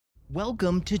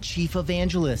Welcome to Chief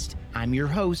Evangelist. I'm your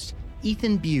host,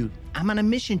 Ethan Butte. I'm on a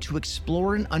mission to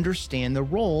explore and understand the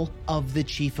role of the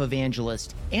Chief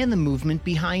Evangelist and the movement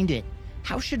behind it.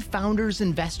 How should founders,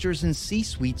 investors, and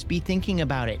C-suites be thinking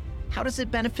about it? How does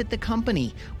it benefit the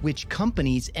company? Which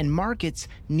companies and markets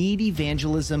need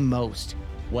evangelism most?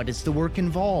 What does the work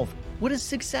involve? What does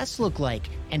success look like?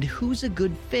 And who's a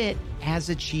good fit as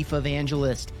a Chief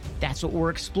Evangelist? That's what we're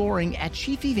exploring at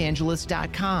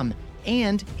chiefevangelist.com.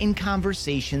 and in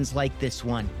conversations like this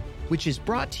one, which is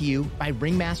brought to you by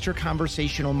Ringmaster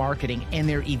Conversational Marketing and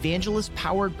their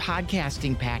evangelist-powered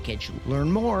podcasting package.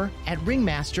 Learn more at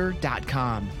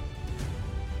ringmaster.com.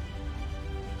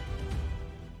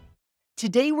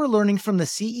 Today, we're learning from the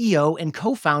CEO and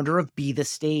co-founder of Be The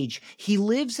Stage. He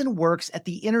lives and works at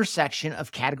the intersection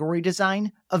of category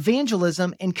design,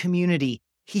 evangelism, and community.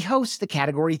 He hosts the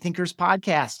Category Thinkers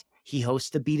podcast. He hosts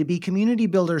the B2B Community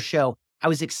Builder show. I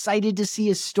was excited to see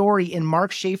his story in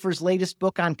Mark Schaefer's latest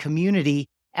book on community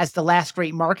as the last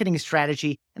great marketing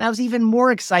strategy. And I was even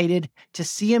more excited to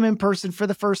see him in person for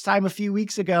the first time a few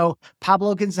weeks ago.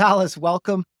 Pablo Gonzalez,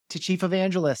 welcome to Chief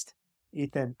Evangelist.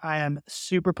 Ethan, I am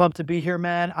super pumped to be here,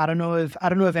 man. I don't know if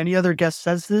any other guest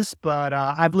says this, but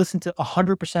I've listened to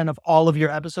 100% of all of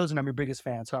your episodes and I'm your biggest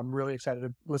fan. So I'm really excited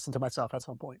to listen to myself at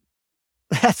some point.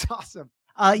 That's awesome.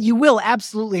 You will,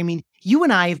 absolutely. I mean, you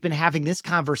and I have been having this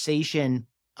conversation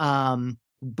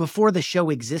before the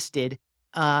show existed.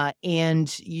 I'm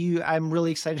really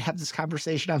excited to have this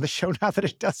conversation on the show now that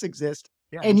it does exist.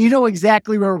 Yeah. And you know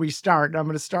exactly where we start. And I'm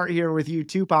going to start here with you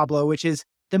too, Pablo, which is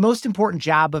the most important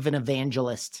job of an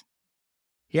evangelist.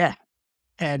 Yeah.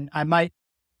 And I might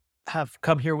have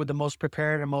come here with the most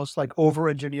prepared and most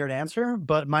over-engineered answer,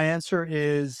 but my answer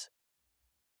is,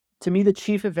 to me, the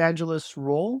chief evangelist's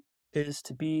role is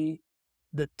to be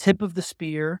the tip of the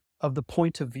spear of the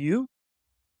point of view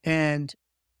and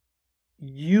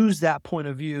use that point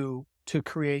of view to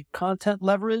create content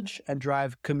leverage and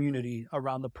drive community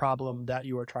around the problem that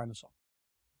you are trying to solve.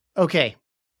 Okay.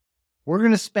 We're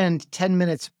going to spend 10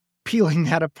 minutes peeling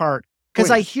that apart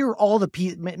because I hear all the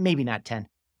pieces, maybe not 10,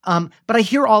 but I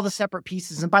hear all the separate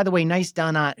pieces. And by the way, nice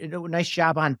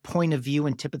job on point of view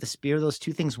and tip of the spear. Those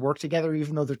two things work together,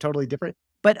 even though they're totally different.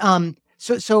 But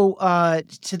So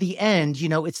to the end,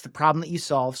 it's the problem that you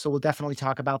solve. So we'll definitely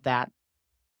talk about that.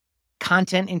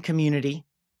 Content and community.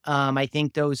 I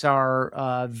think those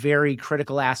are very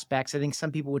critical aspects. I think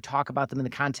some people would talk about them in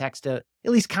the context of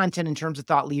at least content in terms of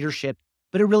thought leadership,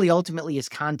 but it really ultimately is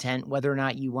content, whether or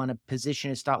not you want to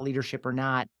position as thought leadership or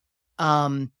not.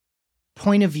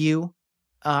 Point of view,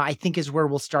 I think is where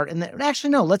we'll start. And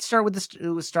actually, no, let's start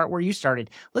with start where you started.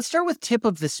 Let's start with tip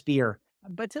of the spear.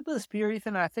 But tip of the spear,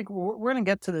 Ethan, I think we're going to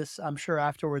get to this, I'm sure,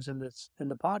 afterwards in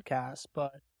the podcast.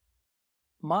 But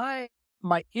my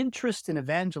interest in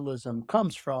evangelism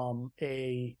comes from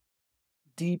a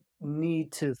deep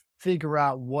need to figure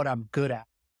out what I'm good at.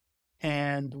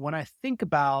 And when I think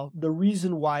about the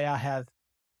reason why I have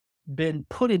been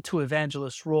put into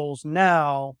evangelist roles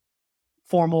now,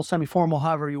 formal, semi-formal,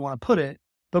 however you want to put it,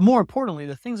 but more importantly,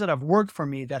 the things that have worked for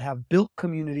me that have built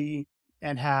community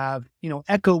and have,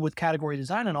 echo with category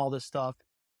design and all this stuff,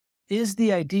 is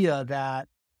the idea that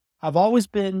I've always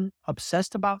been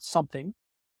obsessed about something,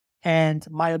 and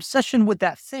my obsession with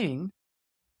that thing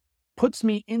puts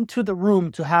me into the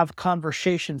room to have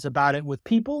conversations about it with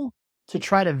people, to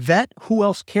try to vet who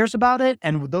else cares about it,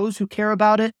 and with those who care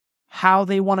about it, how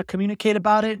they want to communicate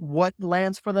about it, what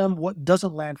lands for them, what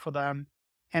doesn't land for them.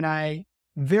 And I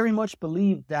very much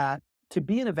believe that to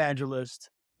be an evangelist,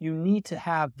 you need to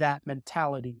have that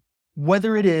mentality,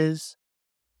 whether it is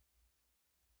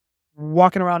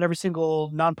walking around every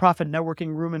single nonprofit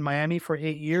networking room in Miami for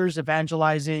 8 years,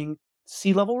 evangelizing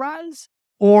C-level rise,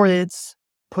 or it's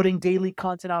putting daily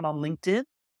content out on LinkedIn.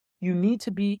 You need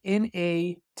to be in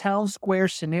a town square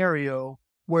scenario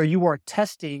where you are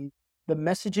testing the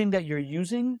messaging that you're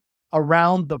using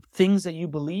around the things that you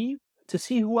believe to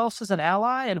see who else is an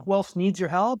ally and who else needs your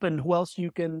help and who else you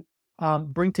can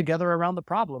bring together around the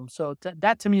problem. So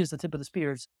that to me is the tip of the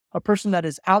spear. It's a person that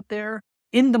is out there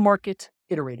in the market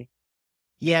iterating.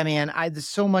 Yeah, man, there's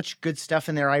so much good stuff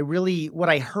in there. What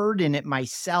I heard in it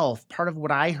myself, part of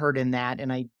what I heard in that,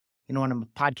 and when I'm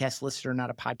a podcast listener, not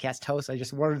a podcast host, I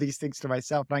just wonder these things to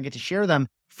myself and I get to share them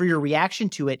for your reaction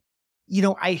to it.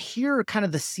 I hear kind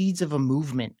of the seeds of a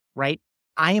movement, right?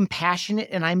 I am passionate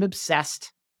and I'm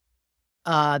obsessed.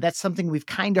 That's something we've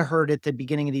kind of heard at the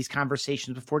beginning of these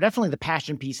conversations before. Definitely the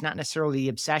passion piece, not necessarily the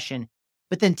obsession,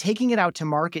 but then taking it out to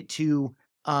market to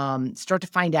start to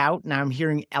find out. Now I'm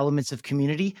hearing elements of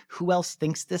community. Who else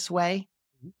thinks this way?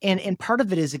 And part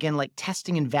of it is, again, like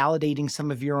testing and validating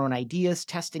some of your own ideas,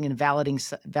 testing and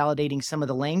validating some of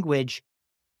the language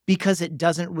because it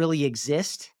doesn't really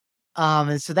exist.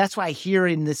 And so that's why I hear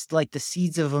in this, like the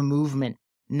seeds of a movement.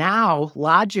 Now,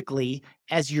 logically,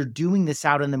 as you're doing this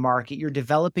out in the market, you're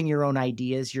developing your own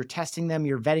ideas, you're testing them,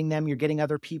 you're vetting them, you're getting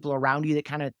other people around you that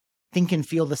kind of think and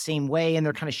feel the same way, and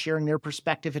they're kind of sharing their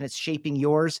perspective and it's shaping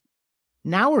yours.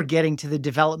 Now we're getting to the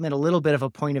development, a little bit of a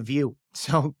point of view.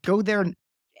 So go there and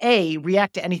A,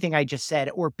 react to anything I just said,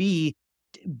 or B,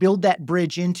 build that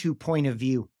bridge into point of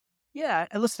view. Yeah,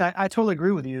 and listen, I totally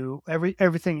agree with you.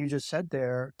 Everything you just said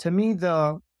there. To me,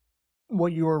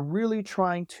 what you're really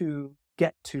trying to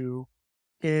get to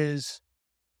is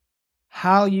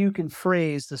how you can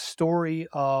phrase the story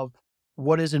of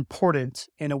what is important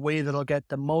in a way that'll get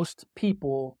the most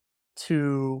people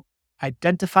to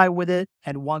identify with it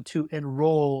and want to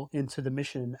enroll into the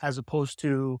mission, as opposed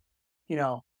to, you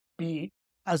know, be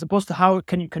as opposed to how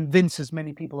can you convince as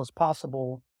many people as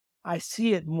possible. I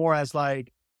see it more as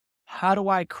like, how do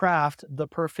I craft the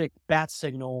perfect bat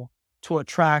signal to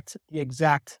attract the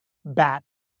exact bat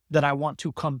that I want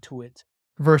to come to it,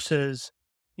 versus,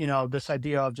 this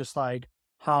idea of just like,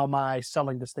 how am I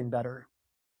selling this thing better?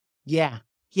 Yeah.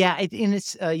 Yeah, and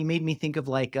it's, you made me think of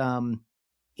like,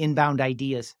 inbound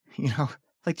ideas,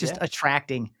 like just Yeah.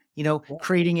 attracting, Yeah.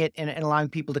 creating it and allowing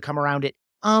people to come around it.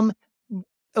 Um,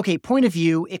 okay, point of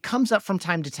view, it comes up from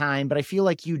time to time, but I feel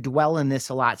like you dwell in this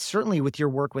a lot, certainly with your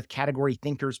work with category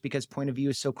thinkers, because point of view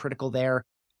is so critical there.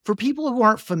 For people who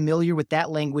aren't familiar with that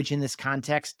language in this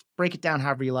context, break it down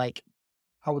however you like.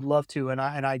 I would love to. And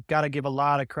I got to give a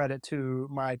lot of credit to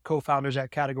my co-founders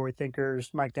at Category Thinkers,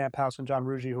 Mike Damphouse and John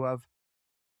Ruggie, who have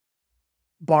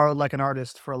borrowed like an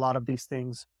artist for a lot of these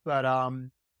things. But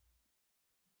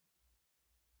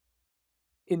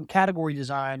in category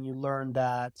design, you learn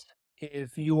that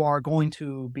if you are going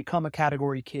to become a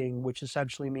category king, which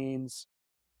essentially means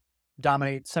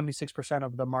dominate 76%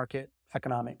 of the market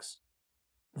economics,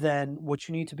 then what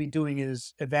you need to be doing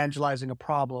is evangelizing a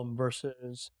problem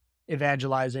versus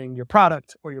evangelizing your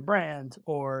product or your brand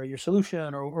or your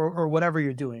solution, or whatever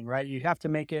you're doing, right? You have to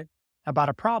make it about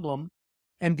a problem,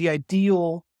 and the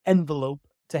ideal envelope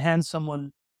to hand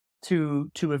someone to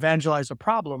evangelize a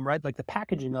problem, right? Like the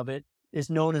packaging of it is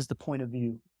known as the point of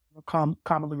view,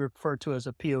 commonly referred to as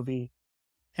a POV.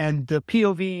 And the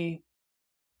POV,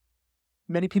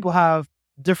 many people have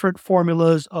different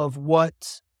formulas of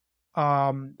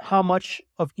how much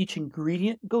of each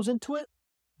ingredient goes into it.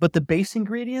 But the base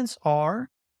ingredients are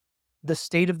the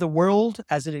state of the world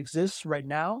as it exists right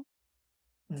now,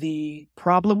 the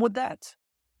problem with that,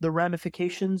 the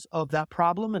ramifications of that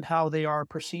problem and how they are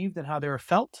perceived and how they are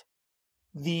felt,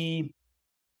 the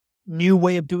new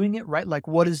way of doing it, right? Like,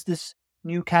 what is this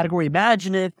new category?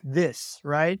 Imagine if this,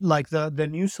 right? Like the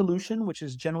new solution, which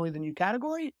is generally the new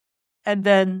category, and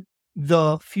then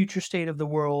the future state of the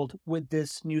world with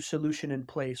this new solution in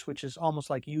place, which is almost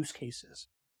like use cases,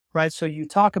 right? So you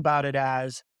talk about it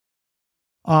as,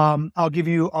 I'll give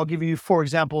you, for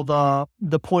example,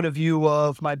 the point of view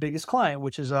of my biggest client,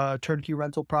 which is a turnkey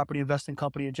rental property investing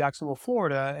company in Jacksonville,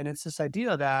 Florida. And it's this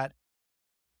idea that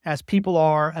as people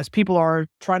are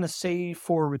trying to save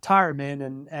for retirement,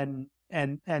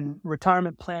 and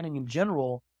retirement planning in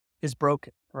general is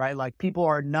broken, right? Like, people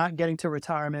are not getting to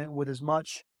retirement with as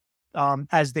much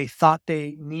as they thought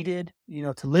they needed,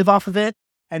 to live off of it.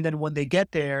 And then when they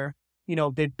get there,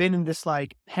 they've been in this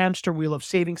like hamster wheel of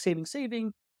saving, saving,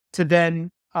 saving, to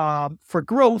then for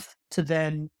growth, to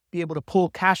then be able to pull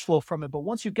cash flow from it. But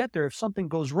once you get there, if something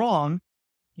goes wrong,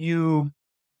 you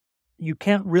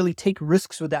can't really take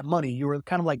risks with that money. You were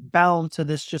kind of like bound to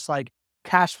this just like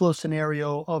cash flow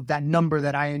scenario of that number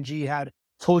that ING had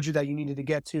told you that you needed to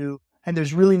get to. And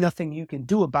there's really nothing you can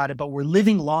do about it, but we're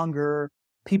living longer.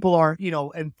 People are,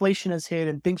 inflation has hit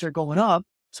and things are going up.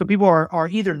 So people are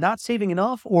either not saving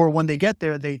enough, or when they get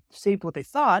there, they saved what they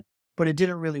thought, but it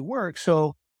didn't really work.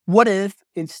 So what if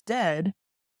instead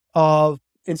of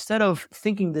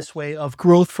thinking this way of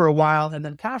growth for a while and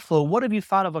then cash flow, what have you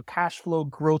thought of a cash flow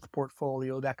growth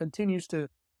portfolio that continues to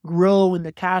grow in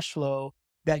the cash flow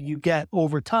that you get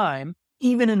over time?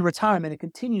 Even in retirement, it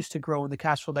continues to grow in the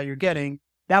cash flow that you're getting.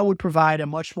 That would provide a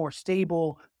much more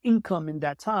stable income in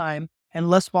that time and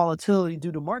less volatility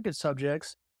due to market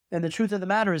subjects. And the truth of the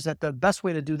matter is that the best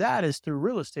way to do that is through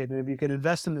real estate. And if you can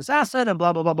invest in this asset and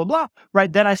blah, blah, blah, blah, blah,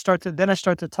 right? Then I start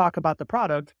to talk about the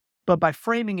product. But by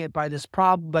framing it by this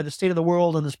problem, by the state of the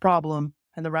world and this problem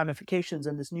and the ramifications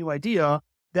and this new idea,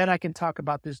 then I can talk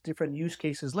about this different use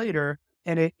cases later,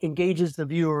 and it engages the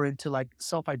viewer into like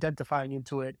self-identifying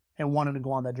into it and wanting to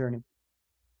go on that journey.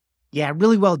 Yeah,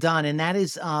 really well done. And that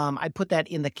is, I put that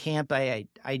in the camp. I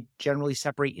generally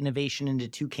separate innovation into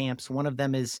two camps. One of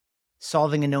them is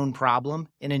solving a known problem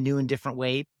in a new and different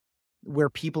way, where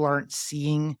people aren't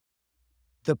seeing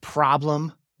the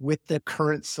problem with the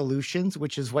current solutions,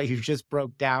 which is what you just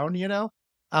broke down.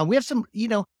 We have some,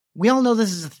 we all know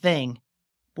this is a thing,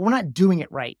 but we're not doing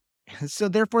it right. So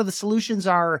therefore, the solutions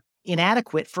are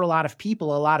inadequate for a lot of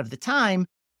people a lot of the time.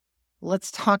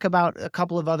 Let's talk about a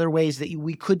couple of other ways that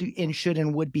we could and should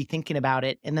and would be thinking about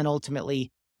it. And then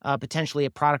ultimately, potentially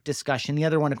a product discussion. The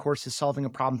other one, of course, is solving a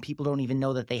problem people don't even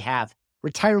know that they have.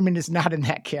 Retirement is not in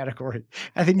that category.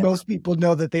 I think most people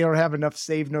know that they don't have enough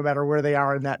saved no matter where they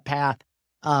are in that path.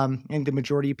 And the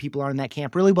majority of people are in that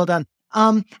camp. Really well done.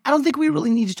 I don't think we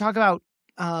really need to talk about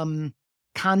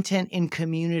content and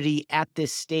community at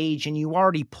this stage. And you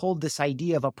already pulled this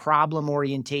idea of a problem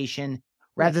orientation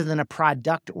rather than a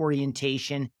product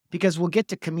orientation, because we'll get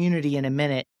to community in a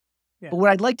minute. Yeah. But what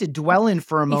I'd like to dwell in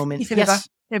for a moment. Ethan, yes.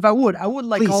 If I would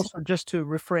like Please. Also just to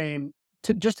reframe,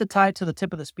 just to tie it to the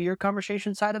tip of the spear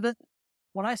conversation side of it.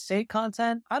 When I say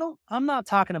content, I'm not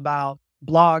talking about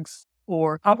blogs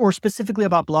or specifically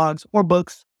about blogs or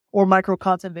books or micro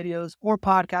content videos or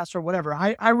podcasts or whatever.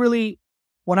 I really,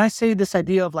 when I say this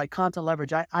idea of like content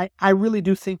leverage, I really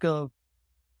do think of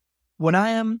when I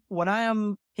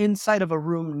am inside of a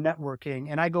room networking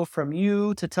and I go from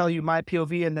you to tell you my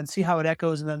POV and then see how it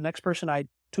echoes, and then the next person I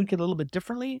tweak it a little bit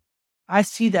differently. I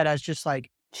see that as just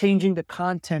like changing the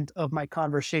content of my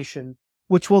conversation,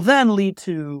 which will then lead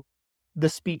to the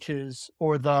speeches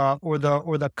or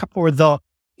the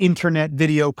internet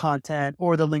video content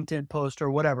or the LinkedIn post or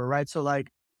whatever, right? So like,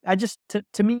 I just,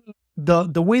 to me,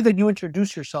 the way that you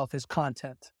introduce yourself is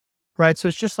content, right? So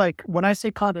it's just like, when I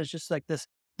say content, it's just like this,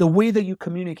 the way that you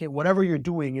communicate whatever you're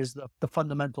doing is the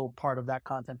fundamental part of that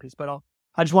content piece. But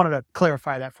I just wanted to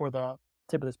clarify that for the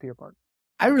tip of the spear part.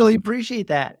 I really appreciate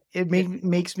that. It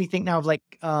makes me think now of like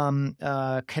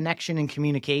connection and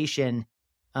communication.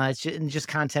 It's just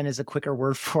content is a quicker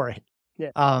word for it.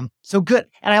 Yeah. So good.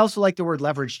 And I also like the word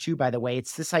leverage too, by the way.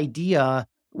 It's this idea.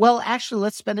 Well, actually,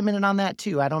 let's spend a minute on that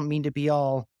too. I don't mean to be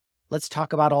all, let's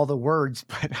talk about all the words,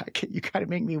 but you kind of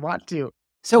make me want to.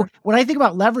 So when I think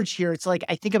about leverage here, it's like,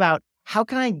 I think about how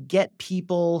can I get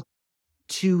people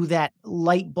to that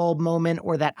light bulb moment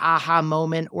or that aha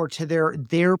moment or to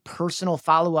their personal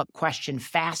follow-up question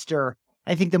faster.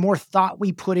 I think the more thought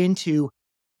we put into,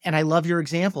 and I love your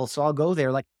example, so I'll go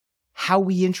there, like how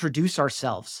we introduce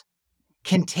ourselves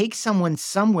can take someone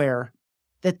somewhere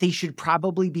that they should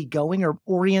probably be going, or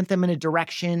orient them in a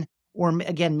direction, or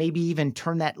again, maybe even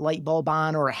turn that light bulb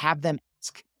on, or have them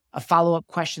ask a follow-up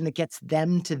question that gets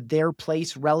them to their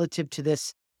place relative to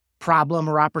this problem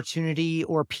or opportunity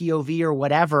or POV or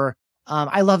whatever.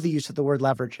 I love the use of the word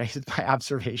leverage. It's my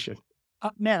observation.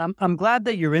 Man, I'm glad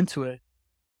that you're into it,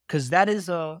 because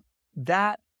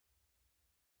that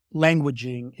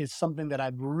languaging is something that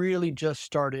I've really just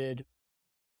started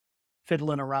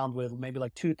fiddling around with maybe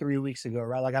like 2-3 weeks ago,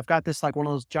 right? Like I've got this like one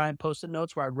of those giant Post-it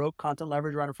notes where I wrote content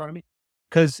leverage right in front of me,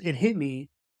 because it hit me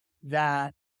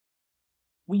that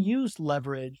we use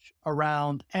leverage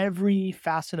around every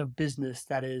facet of business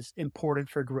that is important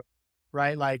for growth,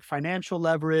 right? Like financial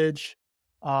leverage,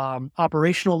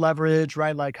 operational leverage,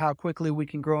 right? Like how quickly we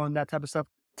can grow and that type of stuff,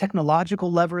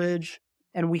 technological leverage.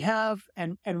 And we have,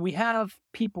 and we have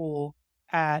people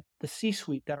at the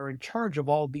C-suite that are in charge of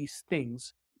all these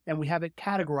things, and we have it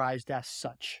categorized as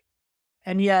such.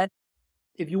 And yet,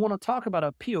 if you want to talk about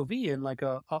a POV and like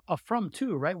a from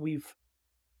to, right?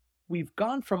 We've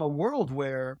gone from a world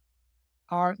where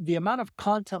the amount of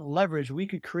content leverage we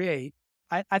could create,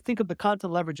 I think of the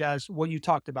content leverage as what you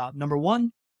talked about. Number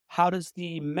one, how does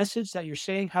the message that you're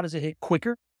saying, how does it hit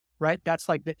quicker, right? That's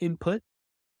like the input.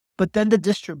 But then the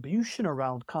distribution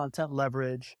around content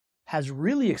leverage has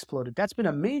really exploded. That's been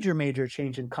a major, major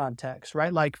change in context,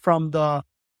 right? Like from the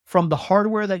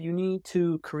hardware that you need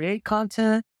to create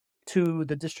content, to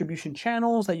the distribution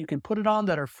channels that you can put it on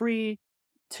that are free,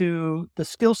 to the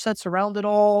skill sets around it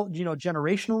all,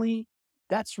 generationally,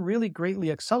 that's really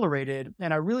greatly accelerated.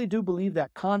 And I really do believe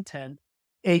that content,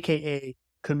 AKA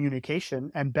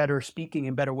communication and better speaking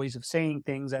and better ways of saying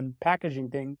things and packaging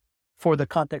things for the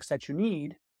context that you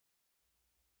need,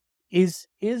 is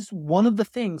one of the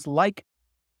things, like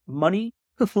money,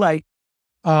 like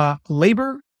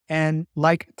labor, and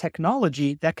like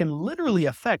technology, that can literally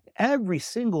affect every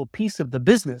single piece of the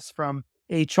business, from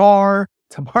HR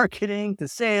to marketing, to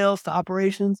sales, to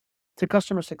operations, to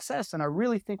customer success. And I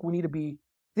really think we need to be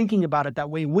thinking about it that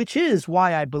way, which is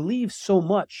why I believe so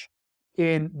much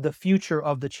in the future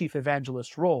of the chief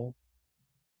evangelist role.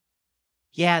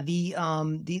 Yeah, the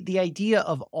idea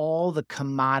of all the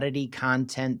commodity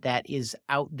content that is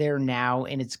out there now,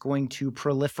 and it's going to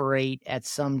proliferate at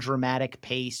some dramatic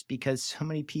pace because so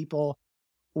many people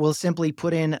will simply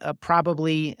put in a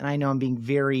probably, and I know I'm being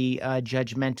very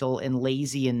judgmental and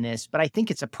lazy in this, but I think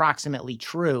it's approximately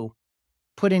true.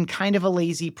 Put in kind of a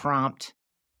lazy prompt,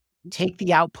 take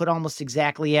the output almost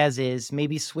exactly as is,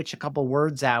 maybe switch a couple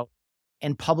words out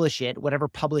and publish it, whatever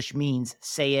publish means,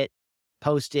 say it,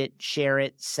 post it, share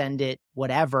it, send it,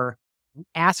 whatever.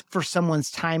 Ask for someone's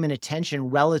time and attention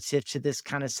relative to this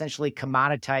kind of essentially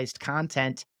commoditized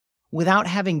content without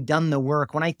having done the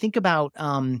work. When I think about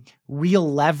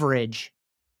real leverage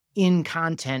in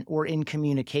content or in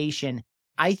communication,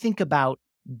 I think about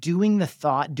doing the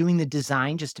thought, doing the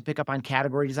design, just to pick up on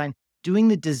category design, doing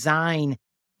the design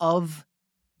of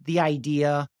the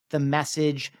idea, the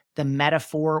message, the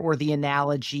metaphor or the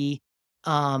analogy,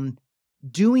 um,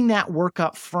 doing that work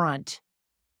up front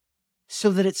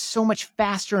so that it's so much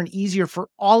faster and easier for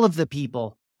all of the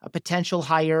people, a potential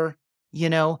hire,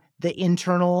 the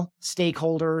internal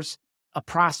stakeholders, a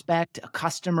prospect, a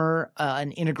customer,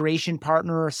 an integration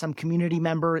partner, or some community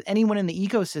member, anyone in the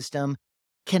ecosystem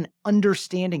can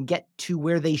understand and get to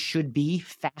where they should be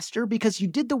faster because you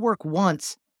did the work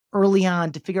once early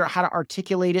on to figure out how to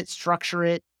articulate it, structure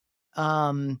it,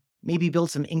 maybe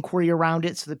build some inquiry around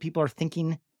it so that people are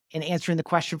thinking and answering the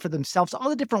question for themselves, all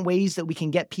the different ways that we can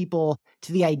get people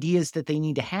to the ideas that they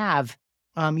need to have.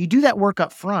 You do that work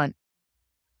up front,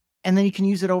 and then you can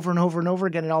use it over and over and over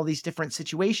again in all these different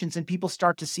situations, and people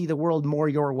start to see the world more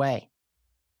your way.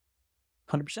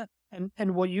 100%.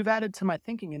 And what you've added to my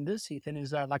thinking in this, Ethan,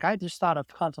 is that like I just thought of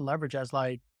content leverage as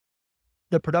like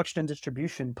the production and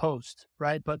distribution post,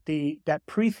 right? But that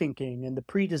pre-thinking and the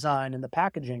pre-design and the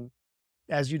packaging,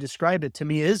 as you describe it, to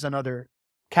me is another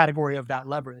category of that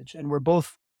leverage. And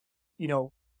you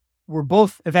know, we're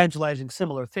both evangelizing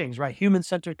similar things, right?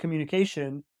 Human-centered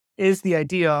communication is the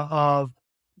idea of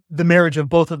the marriage of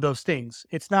both of those things.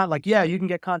 It's not like, yeah, you can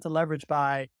get content leverage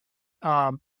by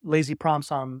lazy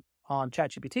prompts on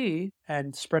ChatGPT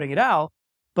and spreading it out,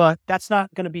 but that's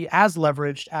not going to be as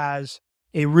leveraged as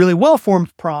a really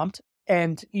well-formed prompt,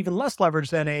 and even less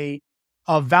leverage than a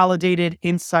validated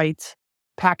insight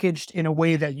packaged in a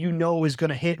way that is going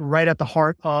to hit right at the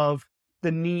heart of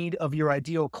the need of your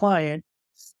ideal client,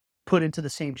 put into the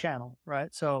same channel,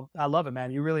 right? So I love it,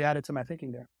 man. You really added to my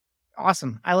thinking there.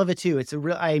 Awesome. I love it too. It's a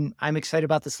real I'm excited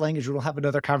about this language. We'll have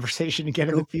another conversation again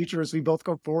in the future as we both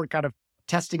go forward, kind of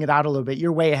testing it out a little bit.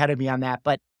 You're way ahead of me on that.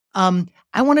 But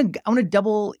I want to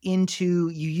double into,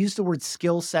 you used the word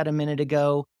skill set a minute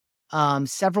ago.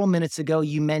 Several minutes ago,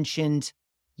 you mentioned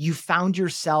you found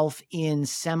yourself in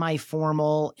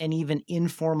semi-formal and even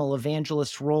informal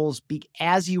evangelist roles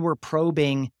as you were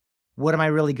probing, what am I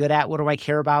really good at? What do I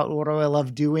care about? What do I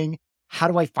love doing? How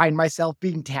do I find myself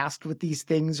being tasked with these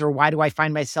things? Or why do I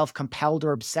find myself compelled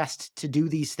or obsessed to do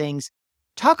these things?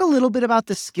 Talk a little bit about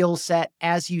the skill set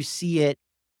as you see it,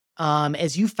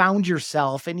 as you found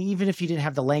yourself, and even if you didn't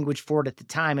have the language for it at the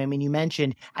time. I mean, you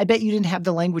mentioned, I bet you didn't have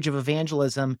the language of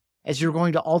evangelism as you're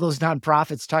going to all those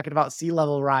nonprofits talking about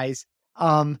sea-level rise.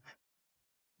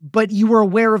 But you were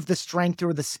aware of the strength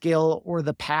or the skill or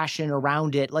the passion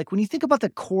around it. Like when you think about the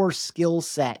core skill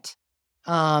set,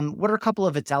 what are a couple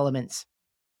of its elements?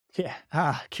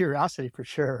 Yeah, curiosity for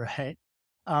sure, right?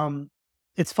 Um,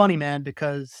 it's funny, man,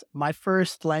 because my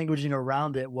first languaging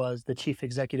around it was the Chief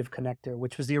Executive Connector,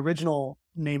 which was the original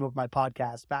name of my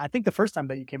podcast. But I think the first time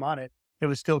that you came on it, it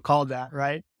was still called that,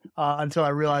 right? Until I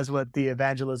realized what the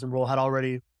evangelism role had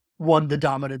already won the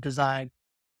dominant design.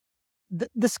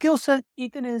 The skill set,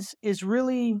 Ethan, is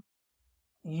really,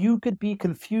 you could be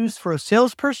confused for a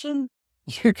salesperson.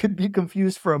 You could be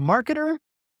confused for a marketer.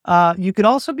 You could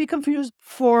also be confused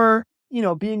for,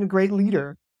 being a great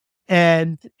leader.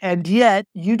 And yet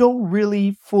you don't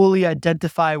really fully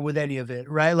identify with any of it,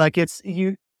 right? Like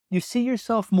you see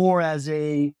yourself more as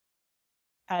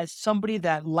somebody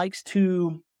that likes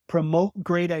to promote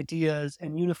great ideas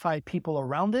and unify people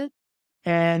around it.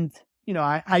 And,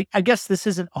 I guess this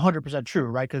isn't 100% true,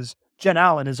 right? Because Jen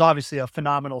Allen is obviously a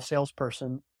phenomenal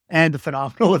salesperson and a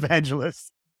phenomenal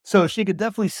evangelist. So she could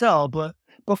definitely sell, but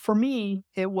for me,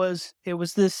 it was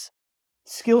this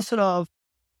skill set of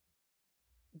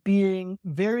being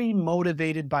very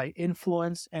motivated by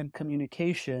influence and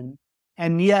communication,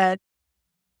 and yet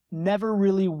never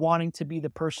really wanting to be the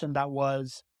person that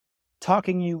was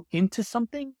talking you into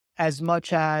something as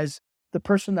much as the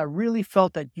person that really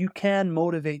felt that you can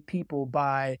motivate people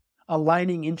by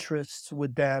aligning interests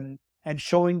with them and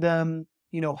showing them,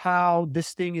 how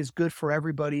this thing is good for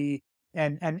everybody,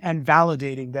 and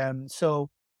validating them. So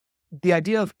the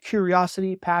idea of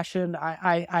curiosity, passion,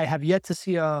 I have yet to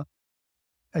see a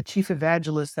chief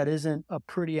evangelist that isn't a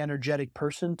pretty energetic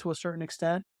person to a certain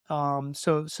extent.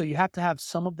 So you have to have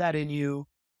some of that in you,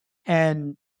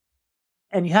 and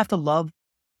you have to love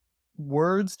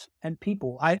words and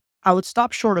people. I would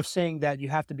stop short of saying that you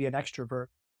have to be an extrovert,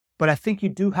 but I think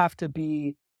you have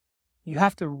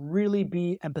to really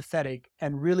be empathetic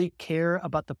and really care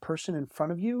about the person in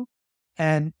front of you,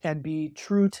 and be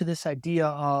true to this idea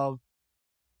of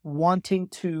wanting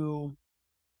to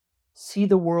see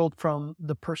the world from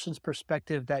the person's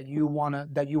perspective that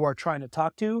you are trying to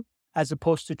talk to, as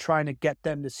opposed to trying to get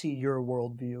them to see your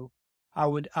worldview. I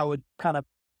would kind of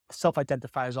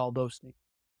self-identify as all those things.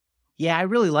 Yeah, I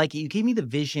really like it. You gave me the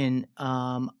vision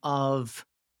of,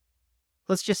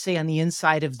 let's just say, on the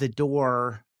inside of the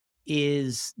door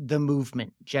is the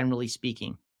movement, generally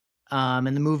speaking.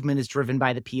 And the movement is driven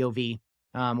by the POV,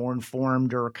 or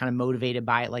informed or kind of motivated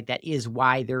by it. Like, that is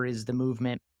why there is the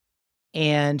movement.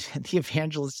 And the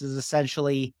evangelist is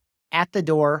essentially at the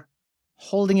door,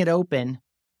 holding it open,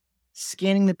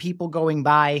 scanning the people going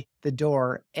by the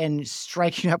door, and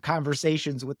striking up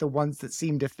conversations with the ones that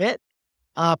seem to fit.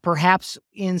 Perhaps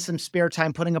in some spare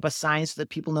time, putting up a sign so that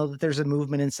people know that there's a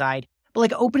movement inside. But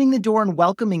like opening the door and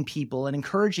welcoming people and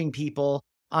encouraging people,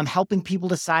 helping people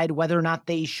decide whether or not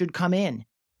they should come in.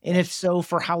 And if so,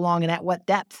 for how long and at what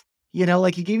depth.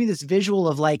 Like, you gave me this visual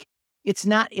of like, it's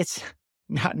not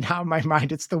now in my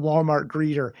mind, it's the Walmart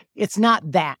greeter. It's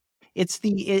not that. It's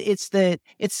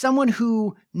someone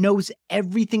who knows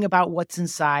everything about what's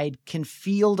inside, can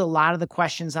field a lot of the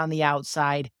questions on the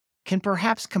outside, can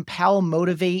perhaps compel,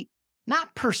 motivate,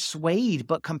 not persuade,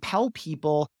 but compel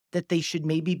people that they should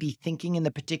maybe be thinking in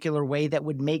the particular way that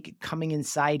would make coming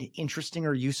inside interesting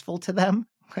or useful to them.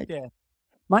 Yeah.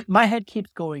 My head keeps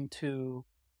going to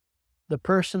the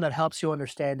person that helps you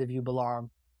understand if you belong,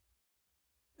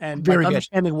 and like Very good.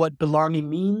 understanding what belonging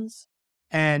means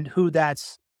and who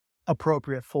that's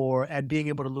appropriate for, and being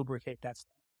able to lubricate that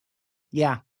stuff.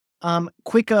 Yeah.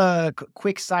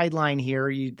 Quick sideline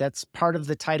here. That's part of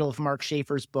the title of Mark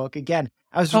Schaefer's book. Again,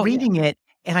 I was Oh, yeah. reading it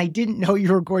and I didn't know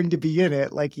you were going to be in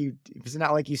it. Like, it's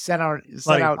not like you sent out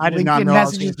I did not LinkedIn know I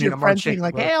was messages going to to be in your a Mark friends being Schaefer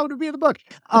like, book. "Hey, I want to be in the book."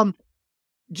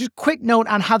 Just quick note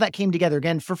on how that came together.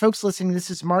 Again, for folks listening,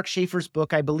 this is Mark Schaefer's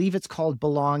book. I believe it's called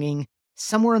Belonging.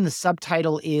 Somewhere in the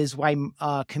subtitle is Why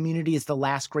Community is the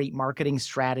Last Great Marketing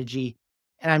Strategy.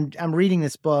 And I'm reading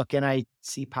this book and I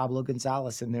see Pablo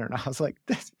Gonzalez in there, and I was like,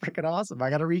 that's freaking awesome. I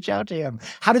got to reach out to him.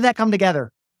 How did that come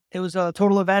together? It was a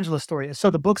total evangelist story. So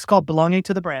the book's called Belonging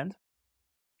to the Brand.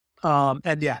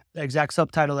 And yeah, the exact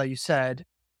subtitle that you said.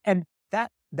 And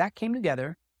that came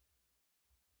together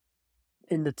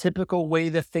in the typical way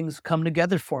that things come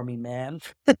together for me, man.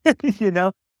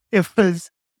 It was,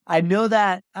 I knew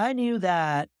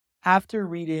that after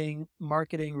reading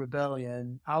Marketing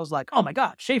Rebellion, I was like, oh my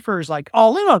God, Schaefer's like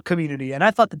all in on community. And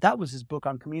I thought that was his book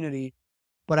on community.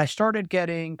 But I started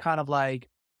getting kind of like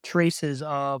traces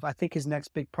of, I think his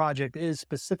next big project is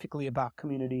specifically about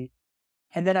community.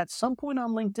 And then at some point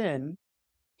on LinkedIn,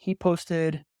 he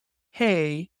posted,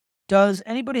 hey, does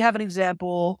anybody have an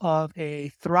example of a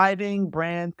thriving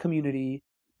brand community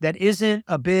that isn't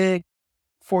a big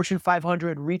Fortune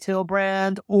 500 retail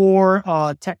brand or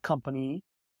a tech company?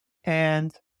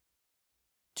 And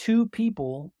two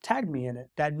people tagged me in it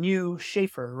that knew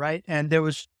Schaefer, right? And there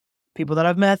was people that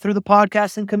I've met through the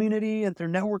podcasting community and through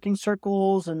networking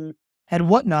circles and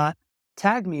whatnot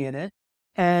tagged me in it.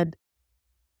 And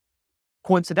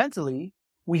coincidentally,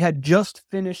 we had just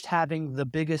finished having the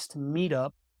biggest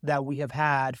meetup that we have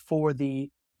had for the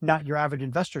Not Your Average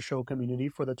Investor Show community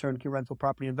for the Turnkey Rental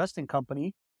Property Investing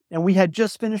Company. And we had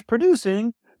just finished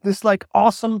producing this like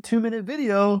awesome 2-minute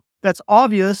video that's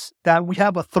obvious that we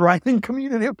have a thriving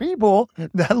community of people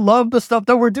that love the stuff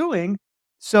that we're doing.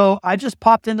 So I just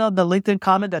popped in on the LinkedIn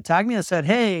comment that tagged me and said,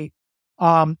 hey,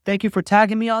 thank you for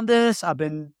tagging me on this. I've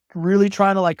been really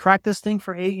trying to like crack this thing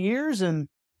for 8 years. And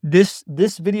this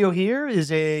video here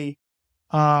is a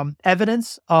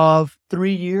evidence of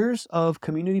 3 years of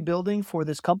community building for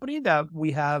this company that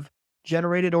we have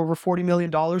generated over $40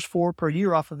 million for per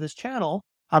year off of this channel.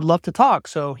 I'd love to talk.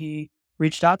 So he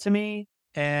reached out to me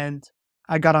and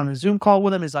I got on a Zoom call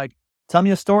with him. He's like, tell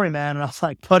me a story, man. And I was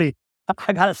like, buddy,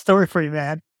 I got a story for you,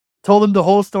 man. Told him the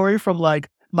whole story from like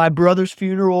my brother's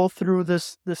funeral through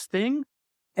this thing.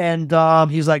 And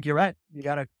he's like, you're right. You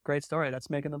got a great story. That's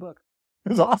making the book. It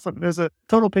was awesome. There's a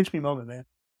total pinch me moment, man.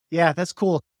 Yeah, that's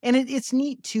cool. And it's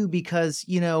neat too, because,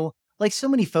 like so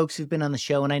many folks who've been on the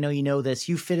show, and I know you know this,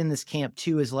 you fit in this camp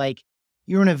too, is like,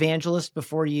 you're an evangelist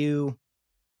before you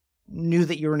knew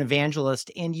that you were an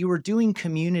evangelist, and you were doing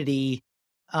community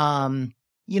Um,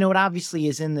 it obviously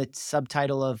is in the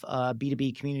subtitle of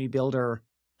B2B community builder.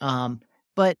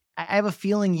 But I have a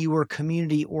feeling you were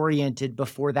community oriented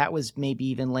before that was maybe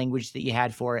even language that you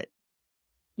had for it.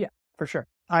 Yeah, for sure.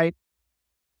 My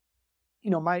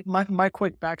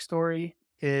quick backstory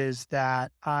is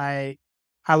that I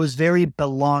was very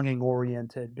belonging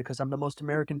oriented because I'm the most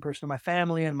American person in my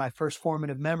family, and my first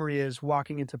formative memory is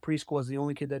walking into preschool as the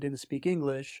only kid that didn't speak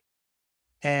English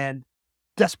and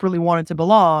desperately wanted to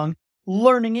belong,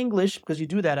 learning English because you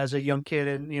do that as a young kid,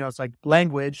 and it's like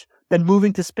language, then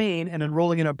moving to Spain and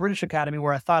enrolling in a British academy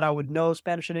where I thought I would know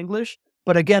Spanish and English,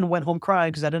 but again went home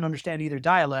crying because I didn't understand either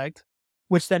dialect,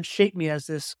 which then shaped me as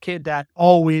this kid that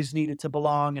always needed to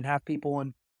belong and have people,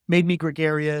 and made me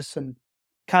gregarious, and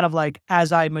kind of like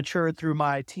as I matured through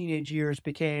my teenage years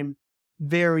became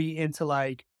very into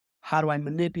like, how do I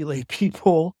manipulate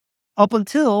people, up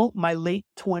until my late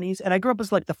 20s. And I grew up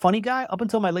as like the funny guy up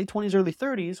until my late 20s, early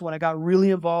 30s, when I got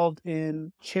really involved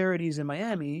in charities in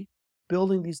Miami,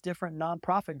 building these different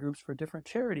nonprofit groups for different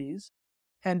charities.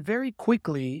 And very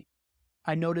quickly,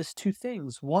 I noticed two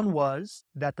things. One was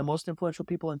that the most influential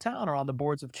people in town are on the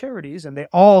boards of charities, and they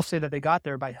all say that they got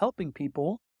there by helping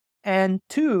people. And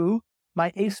two,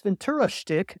 my Ace Ventura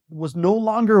shtick was no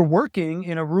longer working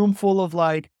in a room full of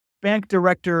like bank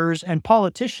directors and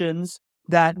politicians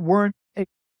that weren't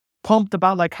pumped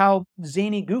about like how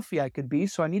zany goofy I could be.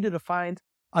 So I needed to find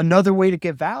another way to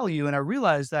get value. And I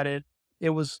realized that it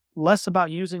was less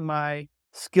about using my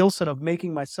skill set of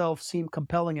making myself seem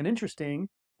compelling and interesting,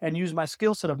 and use my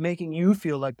skill set of making you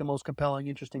feel like the most compelling,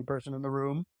 interesting person in the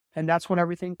room. And that's when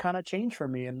everything kind of changed for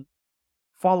me, and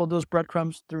followed those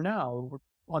breadcrumbs through now,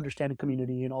 understanding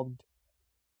community and all.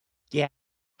 Yeah.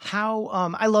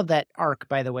 I love that arc,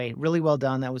 by the way. Really well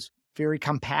done. That was very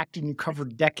compact and you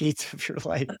covered decades of your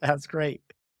life. That's great.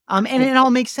 And it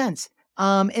all makes sense.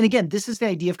 And again, this is the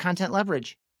idea of content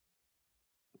leverage,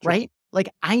 Sure. right?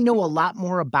 Like I know a lot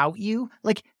more about you.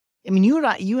 Like, I mean, you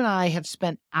and I have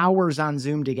spent hours on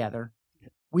Zoom together.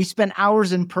 We spent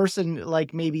hours in person,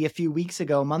 like maybe a few weeks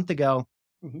ago, a month ago,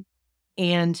 Mhm.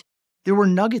 and there were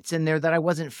nuggets in there that I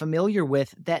wasn't familiar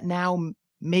with that now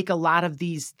make a lot of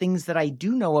these things that I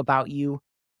do know about you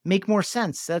make more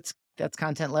sense. That's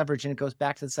content leverage, and it goes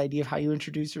back to this idea of how you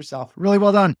introduce yourself. Really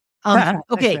well done. Thanks,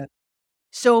 Okay, man.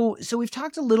 so we've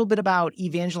talked a little bit about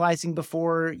evangelizing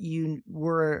before. You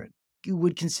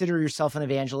would consider yourself an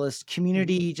evangelist. Mhm.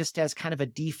 Community just as kind of a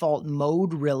default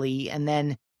mode, really, and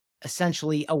then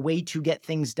essentially a way to get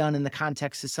things done in the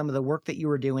context of some of the work that you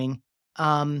were doing.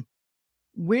 Um,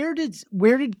 where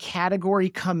did category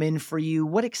come in for you?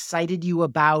 What excited you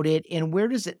about it? And where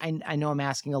does it I know I'm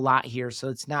asking a lot here, so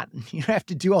it's not you don't have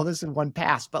to do all this in one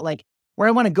pass, but like where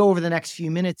I want to go over the next few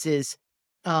minutes is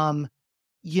um,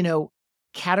 you know,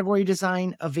 category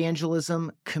design,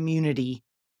 evangelism, community.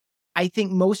 I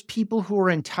think most people who are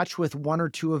in touch with one or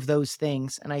two of those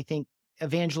things, and I think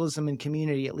evangelism and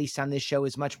community, at least on this show,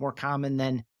 is much more common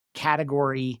than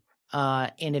category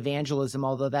and evangelism,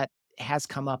 although that has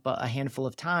come up a handful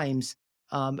of times,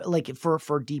 like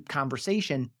for deep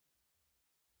conversation.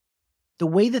 The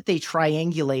way that they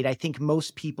triangulate, I think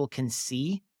most people can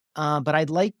see. But I'd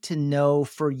like to know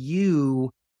for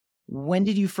you, when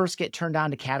did you first get turned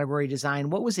on to category design?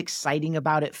 What was exciting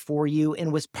about it for you?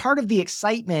 And was part of the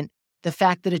excitement the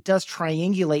fact that it does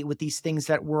triangulate with these things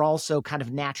that were also kind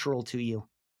of natural to you?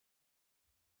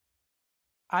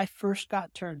 I first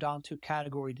got turned on to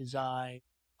category design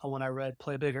when I read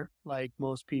Play Bigger, like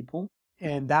most people,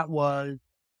 and that was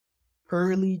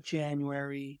early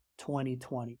January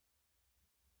 2020.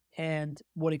 And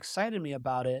what excited me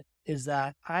about it is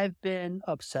that I've been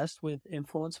obsessed with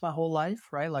influence my whole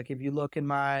life, right? Like if you look in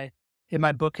my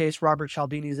bookcase, Robert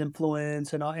Cialdini's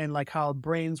Influence, and like how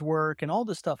brains work and all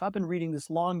this stuff. I've been reading this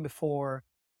long before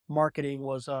marketing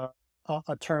was a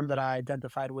term that I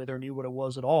identified with or knew what it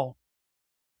was at all.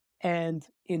 And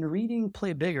in reading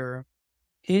Play Bigger,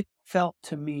 it felt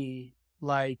to me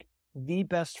like the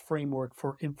best framework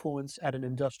for influence at an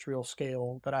industrial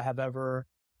scale that I have ever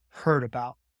heard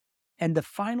about. And the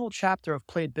final chapter of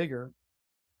Play Bigger,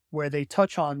 where they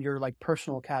touch on your like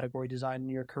personal category design in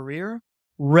your career,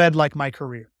 read like my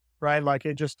career, right? Like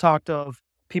it just talked of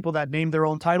people that name their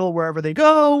own title wherever they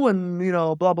go, and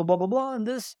blah blah blah blah blah, and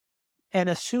this. And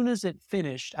as soon as I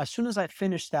finished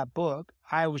that book,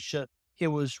 it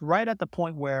was right at the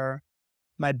point where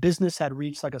my business had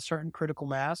reached like a certain critical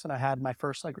mass, and I had my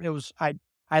first like, it was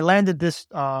I landed this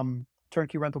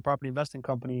turnkey rental property investing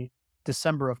company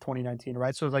December of 2019,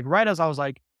 right? So it was like right as I was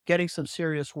like getting some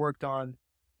serious work done,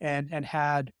 and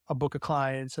had a book of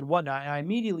clients and whatnot, and I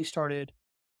immediately started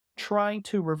trying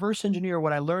to reverse engineer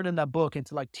what I learned in that book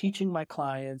into like teaching my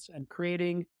clients and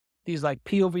creating these like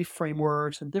POV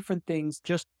frameworks and different things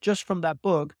just from that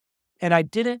book. And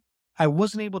I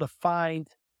wasn't able to find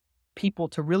people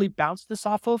to really bounce this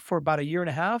off of for about a year and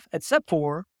a half, except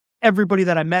for everybody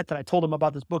that I met that I told them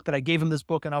about this book, that I gave them this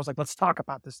book, and I was like, let's talk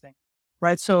about this thing.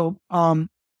 Right. So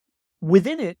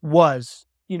within it was,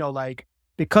 like,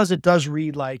 because it does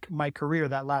read like my career,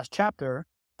 that last chapter,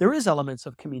 there is elements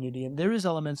of community and there is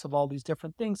elements of all these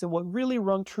different things. And what really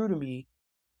rung true to me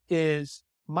is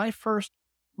my first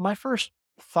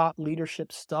thought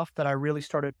leadership stuff that I really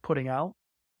started putting out,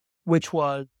 which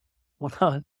was when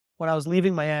I was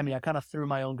leaving Miami. I kind of threw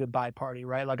my own goodbye party,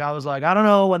 right? Like, I was like, I don't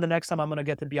know when the next time I'm going to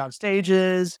get to be on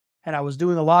stages. And I was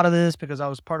doing a lot of this because I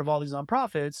was part of all these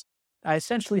nonprofits. I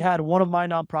essentially had one of my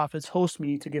nonprofits host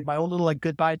me to give my own little like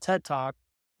goodbye TED talk.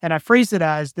 And I phrased it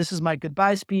as, this is my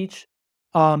goodbye speech.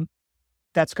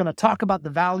 That's going to talk about the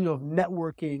value of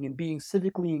networking and being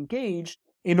civically engaged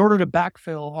in order to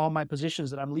backfill all my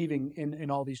positions that I'm leaving in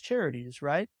all these charities,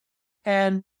 right?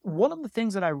 And one of the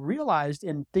things that I realized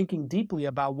in thinking deeply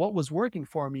about what was working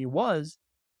for me was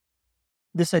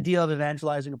this idea of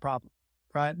evangelizing a problem,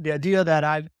 right? The idea that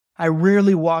I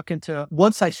rarely walk into,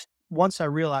 once I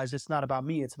realized it's not about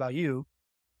me, it's about you.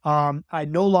 I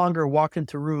no longer walk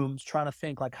into rooms trying to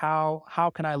think like,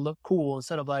 how can I look cool,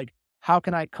 instead of like, how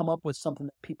can I come up with something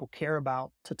that people care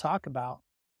about to talk about?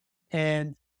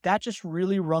 And that just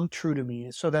really rung true to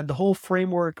me. So then the whole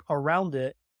framework around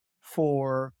it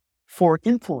for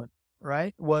influence,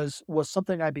 right, was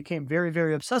something I became very,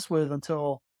 very obsessed with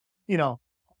until, you know,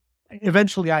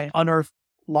 eventually I unearthed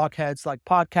Lockhead's like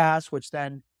podcast, which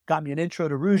then got me an intro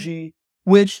to Ruji,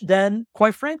 which then,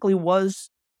 quite frankly, was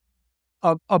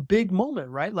a big moment,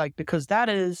 right? Like, because that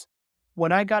is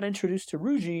when I got introduced to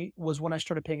Ruji, was when I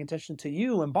started paying attention to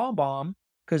you and Bomb Bomb,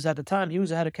 because at the time he was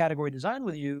the head of category design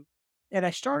with you. And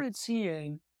I started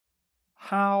seeing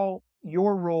how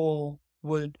your role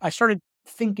I started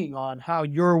thinking on how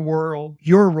your role,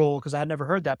 because I had never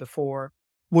heard that before,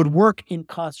 would work in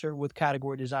concert with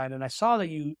category design. And I saw that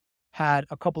you had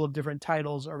a couple of different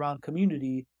titles around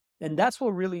community. And that's what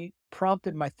really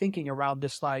prompted my thinking around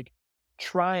this like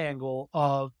triangle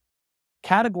of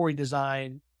category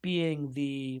design being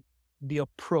the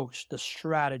approach, the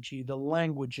strategy, the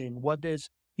languaging, what is,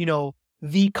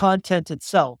 the content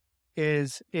itself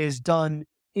is done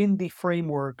in the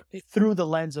framework through the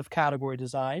lens of category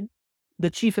design. The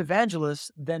chief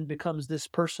evangelist then becomes this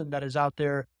person that is out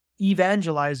there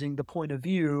evangelizing the point of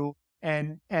view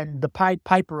and the Pied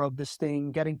Piper of this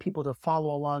thing, getting people to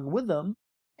follow along with them.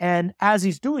 And as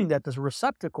he's doing that, this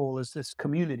receptacle is this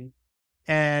community.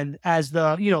 And as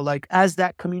as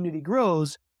that community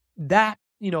grows, that,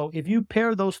 if you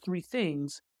pair those three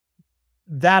things,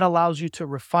 that allows you to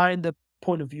refine the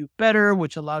point of view better,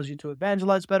 which allows you to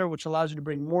evangelize better, which allows you to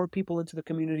bring more people into the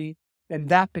community. And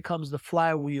that becomes the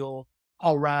flywheel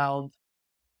around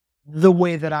the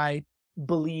way that I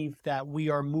believe that we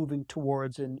are moving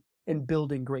towards in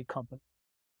building great company.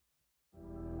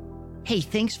 Hey,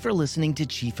 thanks for listening to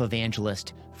Chief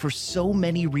Evangelist. For so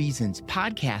many reasons,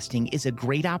 podcasting is a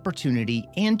great opportunity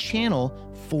and channel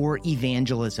for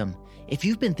evangelism. If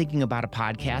you've been thinking about a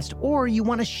podcast, or you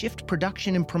want to shift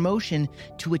production and promotion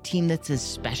to a team that's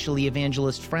especially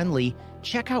evangelist friendly,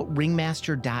 check out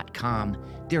ringmaster.com.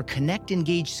 Their Connect,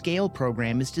 Engage, Scale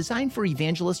program is designed for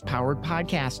evangelist-powered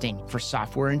podcasting for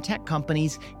software and tech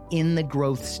companies in the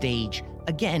growth stage.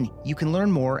 Again, you can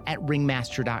learn more at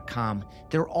ringmaster.com.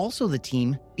 They're also the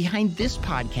team behind this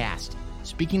podcast.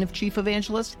 Speaking of Chief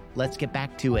Evangelist, let's get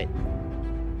back to it.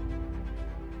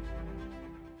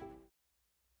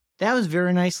 That was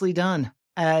very nicely done,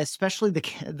 especially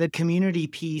the community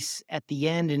piece at the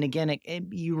end. And again,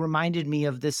 you reminded me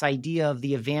of this idea of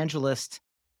the evangelist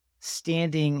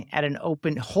standing at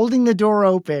holding the door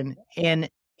open and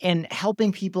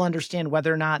helping people understand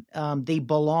whether or not they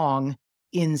belong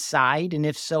inside, and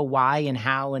if so, why and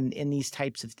how, and these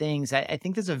types of things. I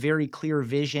think there's a very clear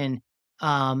vision.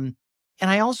 And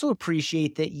I also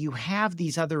appreciate that you have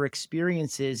these other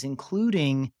experiences,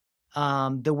 including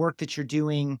the work that you're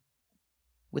doing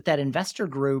with that investor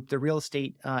group, the real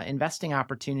estate investing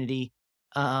opportunity,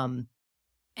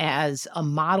 as a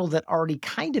model that already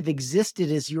kind of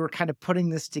existed as you were kind of putting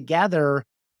this together,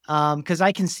 because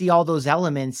I can see all those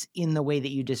elements in the way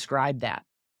that you described that.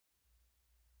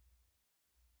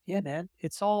 Yeah, man.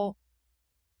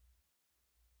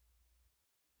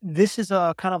 This is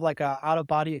a kind of like a out of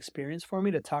body experience for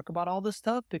me to talk about all this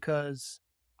stuff, because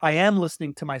I am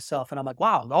listening to myself and I'm like,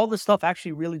 wow, all this stuff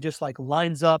actually really just like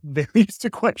lines up very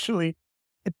sequentially.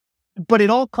 But it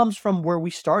all comes from where we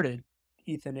started,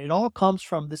 Ethan, it all comes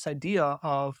from this idea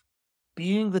of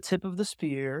being the tip of the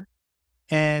spear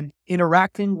and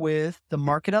interacting with the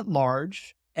market at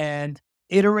large and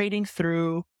iterating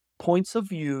through points of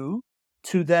view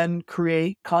to then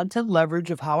create content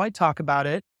leverage of how I talk about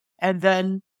it. And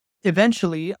then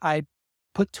eventually I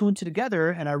put two and two together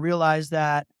and I realized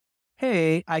that,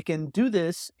 hey, I can do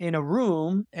this in a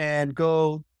room and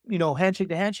go, handshake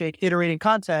to handshake, iterating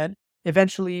content.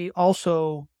 Eventually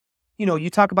also, you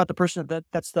talk about the person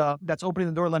that's opening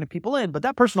the door, letting people in, but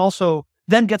that person also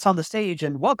then gets on the stage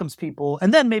and welcomes people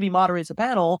and then maybe moderates a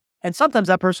panel. And sometimes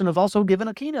that person has also given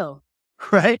a keynote,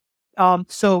 right?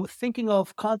 So thinking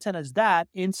of content as that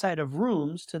inside of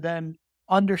rooms to then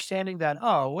understanding that,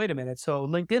 oh, wait a minute. So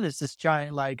LinkedIn is this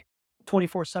giant, like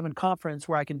 24/7 conference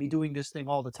where I can be doing this thing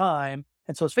all the time.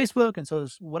 And so is Facebook and so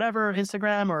is whatever,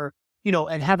 Instagram or,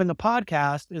 and having a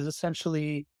podcast is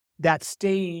essentially that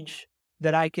stage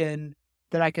that I can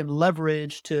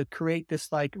leverage to create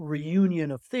this like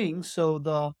reunion of things. So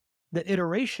the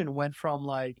iteration went from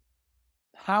like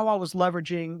how I was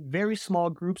leveraging very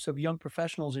small groups of young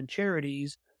professionals and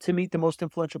charities to meet the most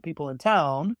influential people in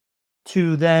town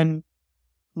to then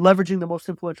leveraging the most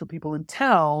influential people in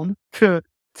town to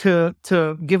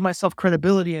give myself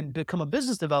credibility and become a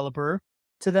business developer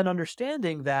to then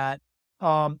understanding that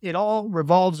it all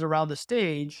revolves around the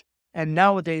stage. And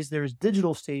nowadays there's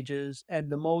digital stages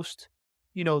and the most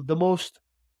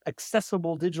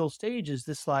accessible digital stage is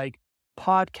this like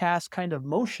podcast kind of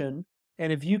motion.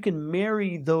 And if you can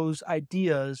marry those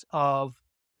ideas of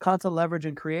content leverage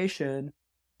and creation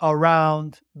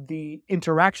around the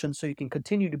interaction so you can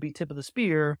continue to be tip of the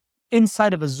spear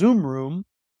inside of a Zoom room,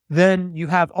 then you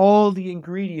have all the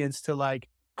ingredients to like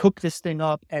cook this thing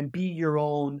up and be your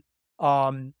own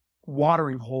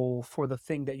watering hole for the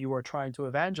thing that you are trying to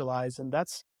evangelize. And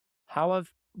that's how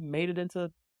I've made it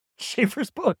into Schaefer's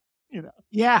book,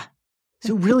 Yeah.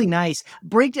 So really nice.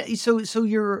 Break down. So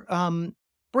you're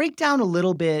break down a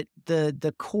little bit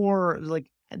the core. Like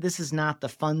this is not the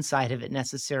fun side of it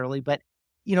necessarily, but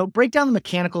break down the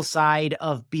mechanical side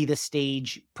of Be the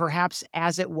Stage, perhaps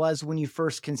as it was when you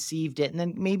first conceived it, and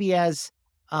then maybe as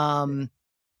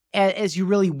you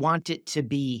really want it to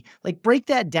be. Like break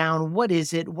that down. What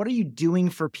is it? What are you doing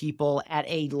for people at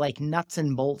a like nuts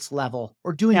and bolts level,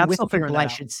 or Yeah, doing I'm with still figuring people, that I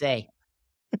out. should say.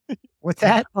 What's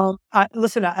that?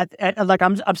 Listen,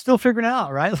 I'm still figuring it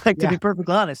out, right? Like to Yeah. be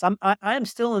perfectly honest, I am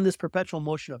still in this perpetual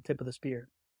motion of tip of the spear.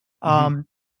 Mhm.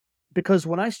 Because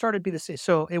when I started Be the Stage,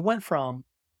 so it went from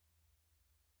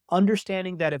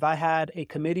understanding that if I had a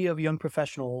committee of young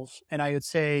professionals and I would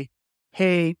say,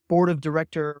 hey, board of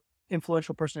director,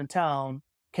 influential person in town,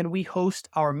 can we host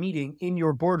our meeting in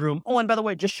your boardroom? Oh, and by the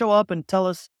way, just show up and tell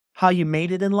us how you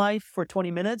made it in life for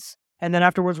 20 minutes. And then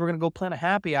afterwards, we're going to go plan a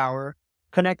happy hour,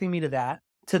 connecting me to that,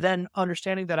 to then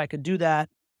understanding that I could do that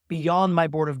beyond my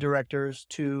board of directors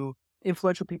to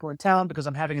influential people in town because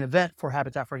I'm having an event for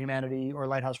Habitat for Humanity or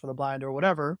Lighthouse for the Blind or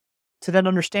whatever, to then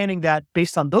understanding that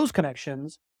based on those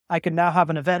connections, I could now have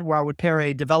an event where I would pair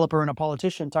a developer and a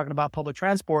politician talking about public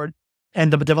transport.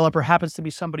 And the developer happens to be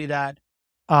somebody that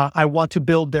I want to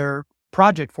build their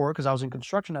project for because I was in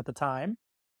construction at the time,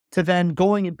 to then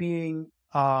going and being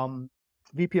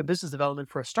VP of business development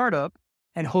for a startup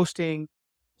and hosting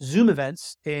Zoom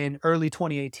events in early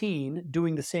 2018,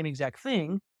 doing the same exact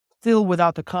thing, still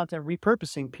without the content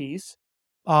repurposing piece,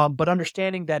 but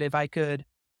understanding that if I could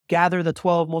gather the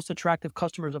 12 most attractive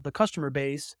customers of the customer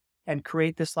base and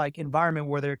create this like environment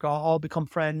where they could all become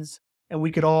friends and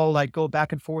we could all like go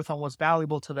back and forth on what's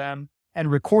valuable to them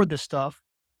and record this stuff,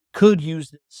 could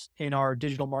use this in our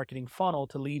digital marketing funnel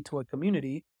to lead to a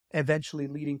community, eventually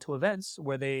leading to events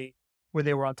where they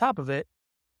were on top of it.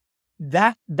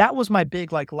 That was my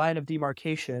big like line of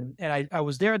demarcation. And I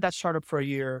was there at that startup for a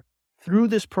year through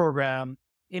this program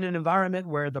in an environment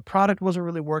where the product wasn't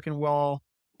really working well,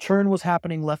 churn was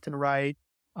happening left and right.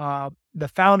 The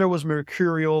founder was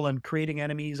mercurial and creating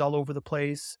enemies all over the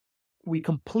place. We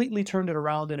completely turned it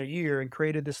around in a year and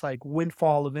created this like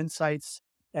windfall of insights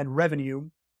and revenue.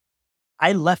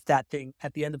 I left that thing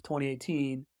at the end of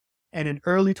 2018. And in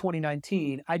early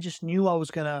 2019, I just knew I was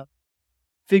going to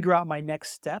figure out my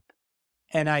next step.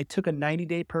 And I took a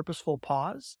 90-day purposeful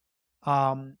pause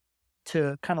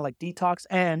to kind of like detox.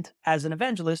 And as an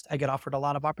evangelist, I get offered a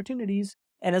lot of opportunities.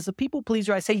 And as a people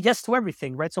pleaser, I say yes to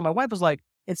everything, right? So my wife was like,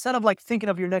 instead of like thinking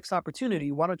of your next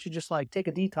opportunity, why don't you just like take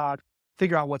a detox,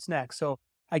 figure out what's next? So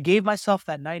I gave myself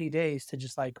that 90 days to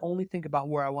just like only think about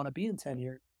where I want to be in 10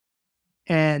 years.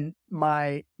 And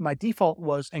my default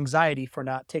was anxiety for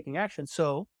not taking action.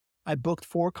 So I booked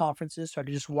 4 conferences so I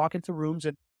could just walk into rooms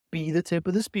and be the tip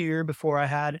of the spear before I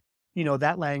had,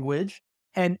 that language.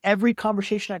 And every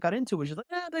conversation I got into was just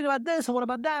like, think about this and what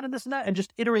about that and this and that, and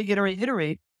just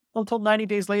iterate until 90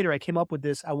 days later, I came up with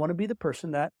this. I want to be the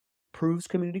person that proves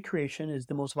community creation is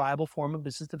the most viable form of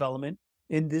business development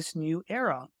in this new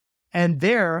era. And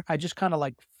there I just kind of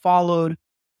like followed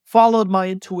my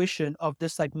intuition of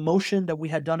this like motion that we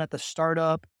had done at the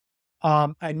startup.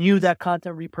 I knew that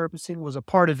content repurposing was a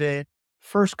part of it.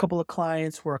 First couple of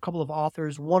clients were a couple of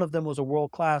authors. One of them was a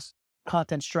world-class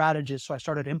content strategist. So I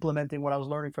started implementing what I was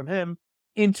learning from him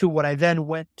into what I then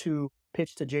went to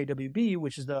pitch to JWB,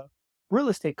 which is the real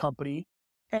estate company.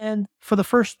 And for the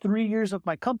first 3 years of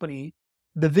my company,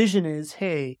 the vision is,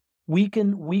 hey, we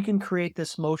can create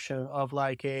this motion of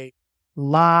like a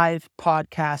live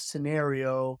podcast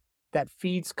scenario that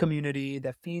feeds community,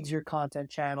 that feeds your content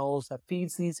channels, that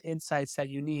feeds these insights that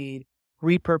you need,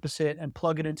 repurpose it and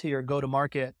plug it into your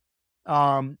go-to-market.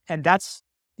 And that's,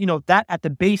 that at the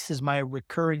base is my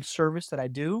recurring service that I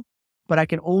do, but I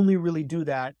can only really do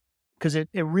that because it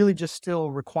really just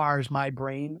still requires my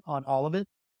brain on all of it.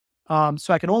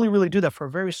 So I can only really do that for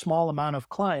a very small amount of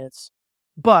clients.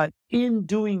 But in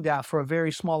doing that for a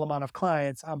very small amount of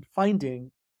clients, I'm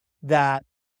finding that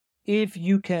if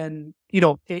you can,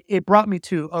 it brought me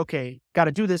to, okay, got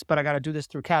to do this, but I got to do this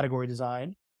through category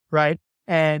design, right?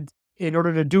 And in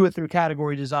order to do it through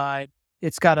category design,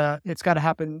 it's gotta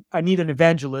happen. I need an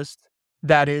evangelist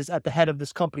that is at the head of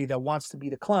this company that wants to be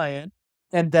the client,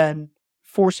 and then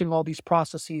forcing all these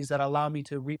processes that allow me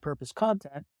to repurpose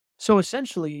content. So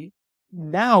essentially,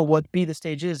 now what Be the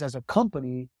Stage is as a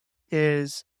company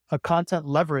is a content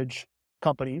leverage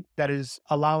company that is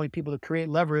allowing people to create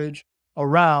leverage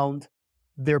around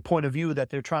their point of view that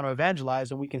they're trying to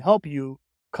evangelize. And we can help you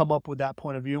come up with that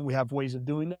point of view. And we have ways of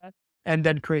doing that, and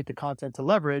then create the content to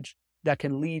leverage that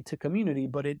can lead to community.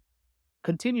 But it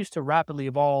continues to rapidly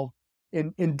evolve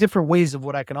in different ways of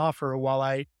what I can offer while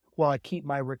I keep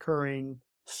my recurring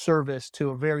service to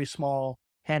a very small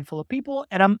handful of people.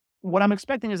 And what I'm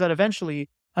expecting is that eventually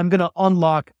I'm going to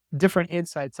unlock different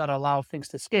insights that allow things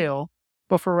to scale.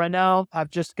 But for right now, I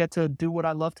just get to do what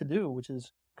I love to do, which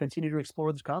is continue to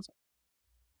explore this concept.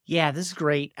 Yeah, this is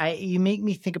great. You make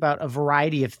me think about a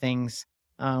variety of things.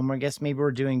 I guess maybe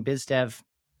we're doing biz dev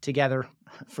together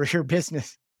for your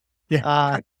business.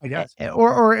 Yeah, I guess.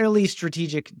 Or at least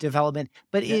strategic development.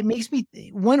 But Yeah. it makes me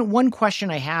one question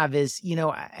I have is,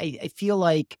 I feel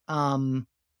like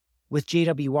with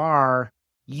JWR,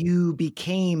 you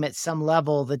became at some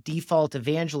level the default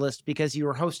evangelist because you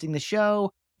were hosting the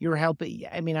show. You were helping.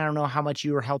 I mean, I don't know how much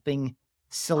you were helping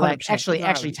select. 100%.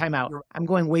 Actually, time out. I'm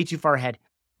going way too far ahead.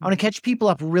 I want to catch people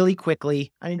up really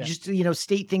quickly. I mean, just,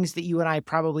 state things that you and I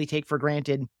probably take for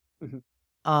granted.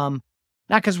 Not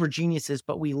because we're geniuses,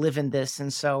 but we live in this.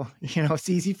 And so, it's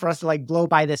easy for us to like blow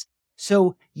by this.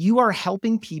 So you are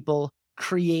helping people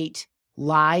create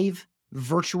live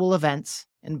virtual events.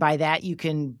 And by that, you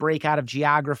can break out of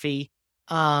geography,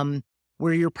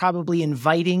 where you're probably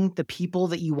inviting the people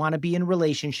that you want to be in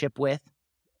relationship with,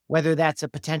 whether that's a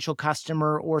potential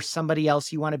customer or somebody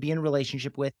else you want to be in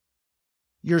relationship with.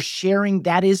 You're sharing,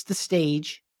 that is the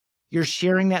stage. You're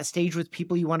sharing that stage with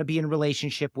people you want to be in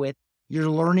relationship with. You're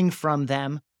learning from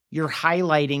them. You're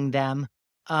highlighting them.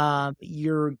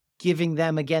 You're giving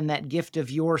them, again, that gift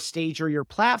of your stage or your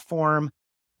platform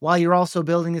while you're also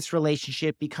building this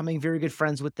relationship, becoming very good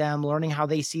friends with them, learning how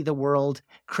they see the world,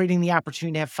 creating the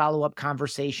opportunity to have follow-up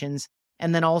conversations.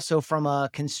 And then also from a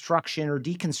construction or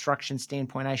deconstruction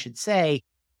standpoint, I should say,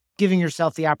 giving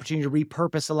yourself the opportunity to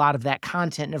repurpose a lot of that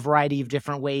content in a variety of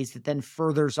different ways that then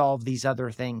furthers all of these other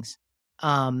things.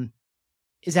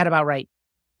 Is that about right?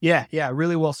 Yeah,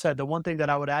 really well said. The one thing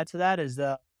that I would add to that is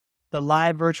the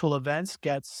live virtual events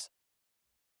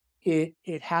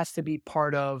it has to be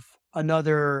part of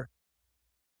another,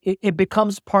 it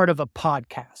becomes part of a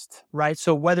podcast, right?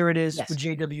 So whether it is for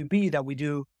JWB that we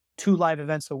do 2 live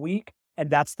events a week, and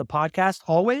that's the podcast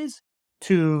always,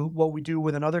 to what we do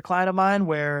with another client of mine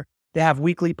where they have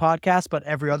weekly podcasts, but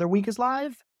every other week is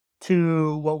live,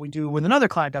 to what we do with another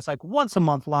client that's like once a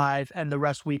month live and the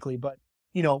rest weekly. But,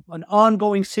 an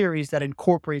ongoing series that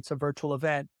incorporates a virtual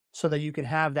event so that you can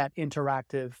have that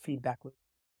interactive feedback loop.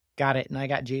 Got it. And I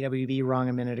got JWB wrong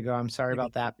a minute ago. I'm sorry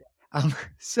about that.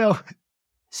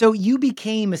 So you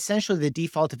became essentially the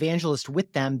default evangelist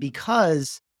with them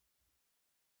because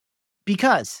you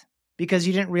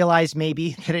didn't realize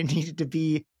maybe that it needed to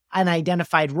be an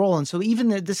identified role. And so even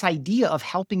this idea of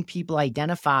helping people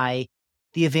identify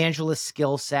the evangelist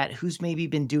skill set, who's maybe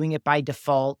been doing it by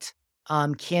default,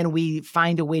 can we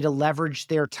find a way to leverage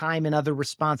their time and other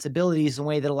responsibilities in a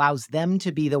way that allows them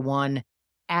to be the one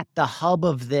at the hub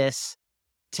of this,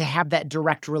 to have that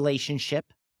direct relationship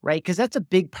right? Because that's a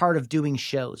big part of doing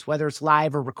shows, whether it's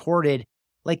live or recorded.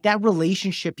 Like that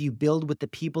relationship you build with the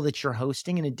people that you're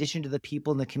hosting, in addition to the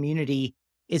people in the community,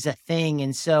 is a thing.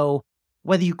 And so,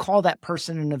 whether you call that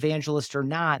person an evangelist or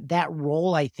not, that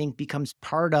role, I think, becomes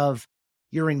part of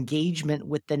your engagement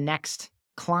with the next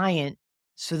client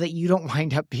so that you don't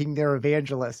wind up being their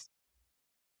evangelist.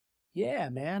 Yeah,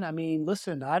 man. I mean,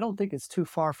 listen, I don't think it's too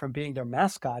far from being their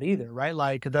mascot either, right?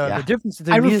 Like the Yeah. difference I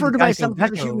between me and the referred to guys named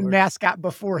myself as a Gecko human mascot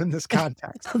before in this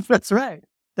context. That's right.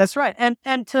 That's right.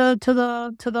 And to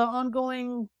the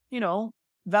ongoing,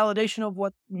 validation of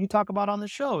what you talk about on the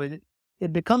show,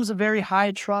 it becomes a very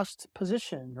high trust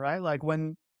position, right? Like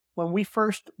when we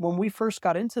first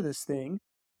got into this thing,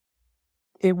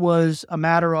 it was a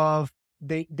matter of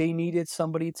they needed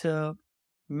somebody to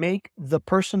make the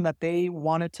person that they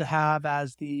wanted to have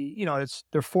as it's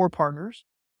their four partners,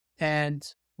 and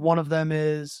one of them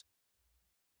is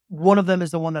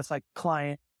the one that's like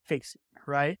client facing,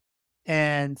 right?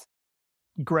 And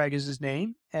Greg is his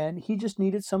name, and he just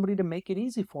needed somebody to make it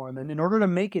easy for him. And in order to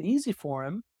make it easy for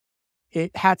him,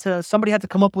 somebody had to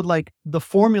come up with like the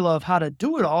formula of how to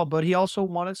do it all, but he also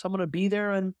wanted someone to be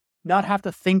there and not have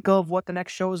to think of what the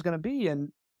next show is going to be.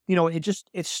 And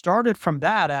it started from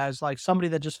that as like somebody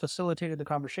that just facilitated the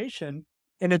conversation,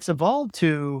 and it's evolved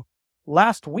to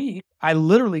last week I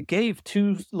literally gave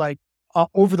two, like,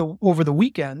 over the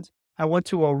weekend I went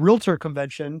to a realtor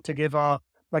convention to give a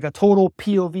total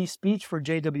POV speech for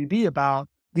JWB about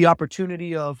the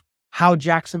opportunity of how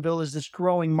Jacksonville is this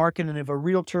growing market, and if a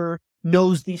realtor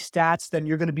knows these stats, then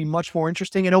you're going to be much more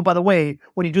interesting. And oh, by the way,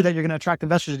 when you do that, you're going to attract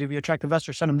investors. If you attract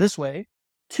investors, send them this way.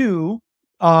 To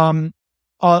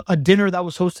a dinner that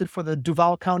was hosted for the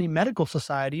Duval County Medical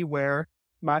Society, where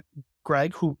my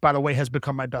Greg, who by the way has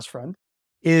become my best friend,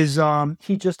 is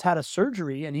he just had a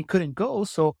surgery and he couldn't go.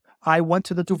 So I went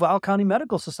to the Duval County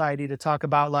Medical Society to talk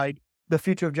about like the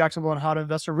future of Jacksonville and how to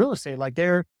invest in real estate. Like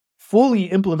they're fully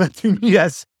implementing me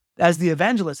as the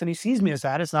evangelist, and he sees me as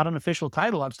that. It's not an official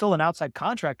title. I'm still an outside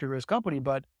contractor to his company,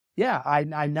 but yeah, I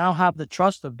now have the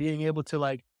trust of being able to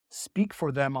like speak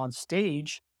for them on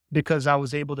stage because I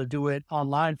was able to do it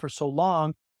online for so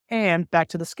long. And back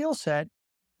to the skill set,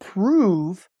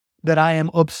 prove that I am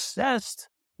obsessed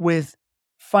with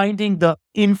finding the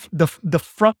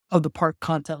front of the part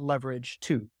content leverage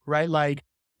too, right? Like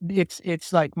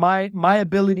it's like my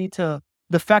ability to,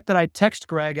 the fact that I text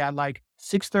Greg at like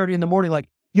 6:30 in the morning, like,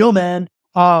 yo man,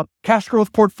 cash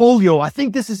growth portfolio, I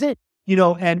think this is it,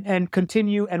 and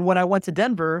continue. And when I went to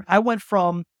Denver, I went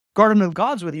from Garden of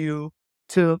Gods with you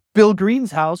to Bill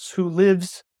Green's house, who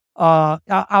lives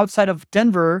outside of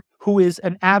Denver, who is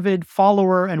an avid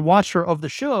follower and watcher of the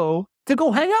show, to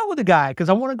go hang out with the guy because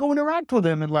I want to go interact with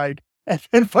him and like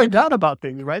and find out about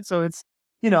things, right? So it's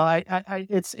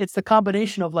it's the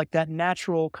combination of like that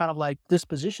natural kind of like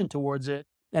disposition towards it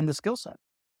and the skill set.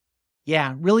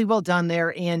 Yeah, really well done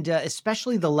there, and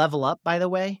especially the level up. By the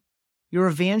way, you're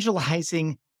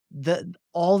evangelizing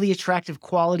all the attractive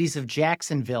qualities of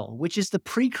Jacksonville, which is the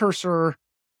precursor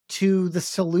to the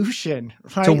solution,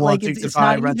 To right? Like wanting it's to it's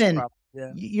buy not rental even property.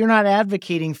 Yeah. you're not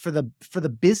advocating for the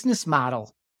business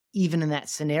model, even in that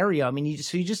scenario. I mean,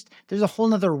 there's a whole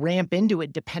nother ramp into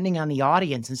it depending on the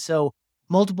audience, and so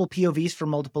multiple POVs for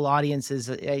multiple audiences,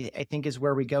 I think, is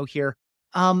where we go here.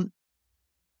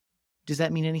 Does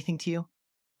that mean anything to you?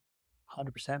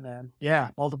 100%, man. Yeah,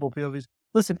 multiple POVs.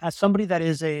 Listen, as somebody that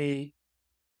is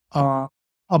uh,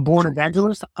 a born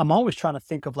evangelist, I'm always trying to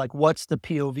think of like what's the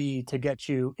POV to get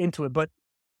you into it. But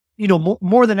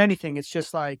more than anything, it's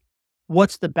just like,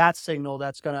 what's the bat signal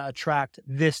that's going to attract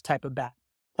this type of bat?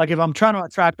 Like if I'm trying to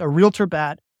attract a realtor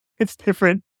bat, it's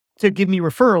different to give me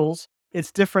referrals.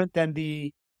 It's different than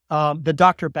the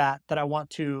doctor bat that I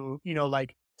want to,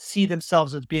 like see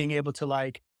themselves as being able to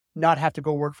like not have to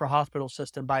go work for a hospital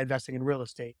system by investing in real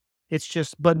estate. It's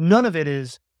just, but none of it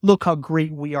is, look how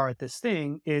great we are at this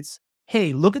thing. It's,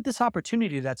 hey, look at this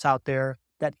opportunity that's out there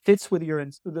that fits with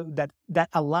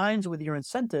that aligns with your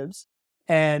incentives.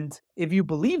 And if you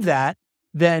believe that,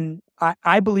 then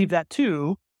I believe that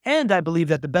too. And I believe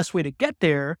that the best way to get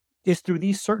there is through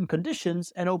these certain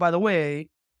conditions. And oh, by the way,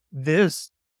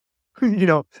 this,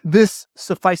 this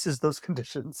suffices those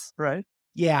conditions, right?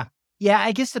 Yeah. Yeah,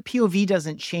 I guess the POV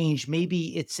doesn't change.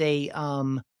 Maybe it's a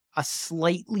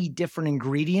slightly different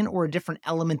ingredient or a different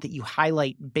element that you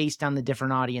highlight based on the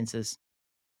different audiences.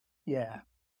 Yeah.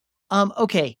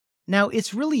 Okay. Now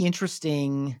it's really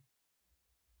interesting,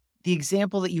 the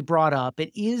example that you brought up.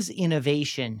 It is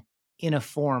innovation in a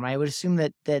form. I would assume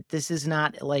that this is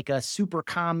not like a super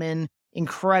common,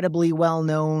 incredibly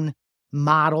well-known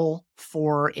model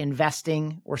for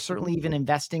investing, or certainly even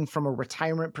investing from a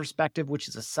retirement perspective, which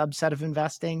is a subset of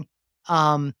investing.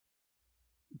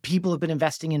 People have been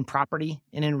investing in property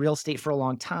and in real estate for a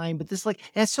long time, but this, like,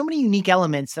 it has so many unique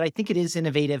elements that I think it is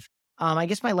innovative. I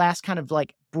guess my last kind of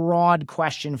like broad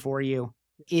question for you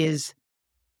is,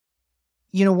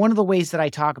 one of the ways that I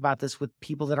talk about this with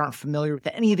people that aren't familiar with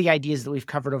any of the ideas that we've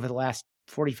covered over the last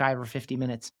 45 or 50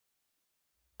 minutes,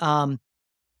 um,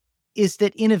 is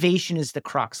that innovation is the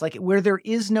crux. Like, where there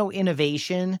is no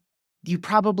innovation, you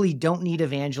probably don't need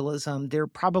evangelism. There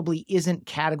probably isn't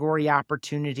category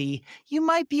opportunity. You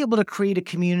might be able to create a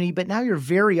community, but now you're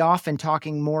very often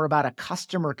talking more about a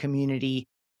customer community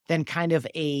than kind of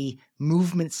a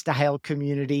movement style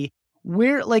community.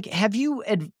 Where, like,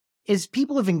 as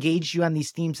people have engaged you on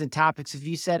these themes and topics, have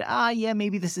you said, yeah,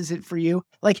 maybe this isn't for you?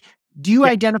 Like, do you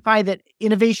Yeah. identify that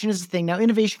innovation is a thing? Now,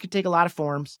 innovation can take a lot of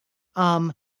forms.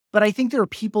 But I think there are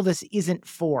people this isn't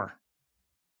for.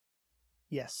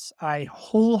 Yes, I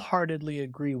wholeheartedly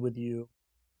agree with you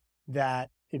that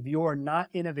if you're not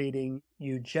innovating,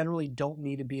 you generally don't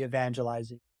need to be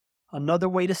evangelizing. Another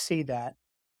way to say that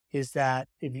is that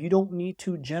if you don't need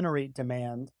to generate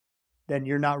demand, then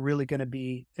you're not really going to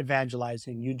be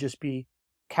evangelizing. You'd just be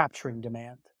capturing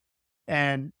demand.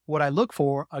 And what I look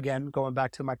for, again, going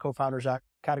back to my co-founders at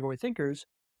Category Thinkers,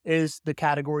 is the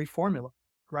category formula,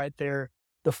 right?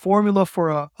 The formula for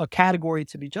a category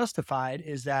to be justified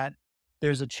is that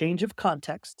there's a change of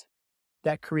context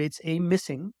that creates a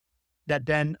missing that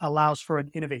then allows for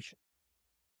an innovation.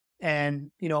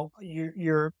 And,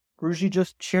 your Ruji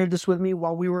just shared this with me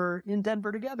while we were in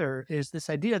Denver together, is this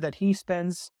idea that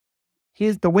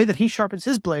the way that he sharpens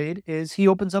his blade is he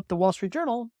opens up the Wall Street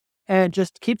Journal and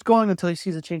just keeps going until he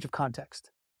sees a change of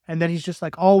context. And then he's just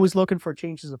like always looking for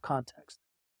changes of context,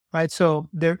 right? So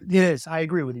there it is. I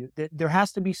agree with you. There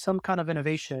has to be some kind of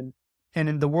innovation. And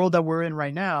in the world that we're in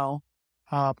right now,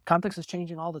 context is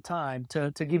changing all the time.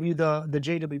 To give you the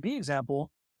JWB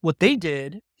example, what they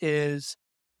did is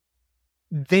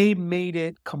they made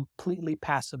it completely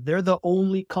passive. They're the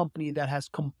only company that has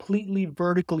completely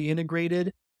vertically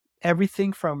integrated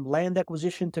everything from land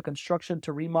acquisition to construction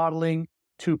to remodeling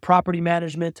to property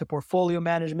management to portfolio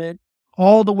management,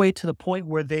 all the way to the point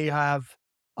where they have,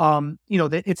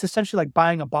 it's essentially like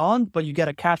buying a bond, but you get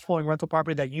a cash flowing rental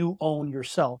property that you own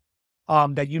yourself,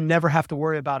 that you never have to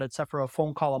worry about except for a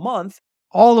phone call a month,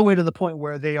 all the way to the point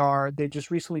where they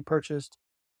just recently purchased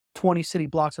 20 city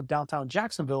blocks of downtown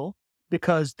Jacksonville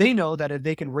because they know that if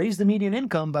they can raise the median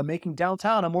income by making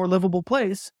downtown a more livable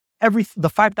place, the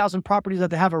 5,000 properties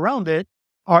that they have around it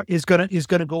is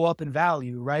gonna go up in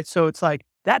value, right? So it's like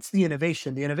that's the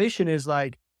innovation. The innovation is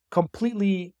like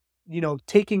completely,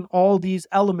 taking all these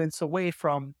elements away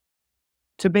from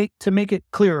to make it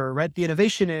clearer, right? The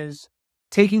innovation is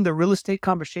taking the real estate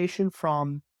conversation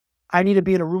from I need to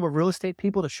be in a room of real estate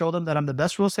people to show them that I'm the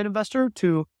best real estate investor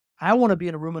to I want to be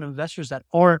in a room of investors that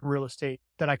aren't real estate,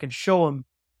 that I can show them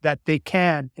that they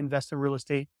can invest in real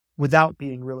estate without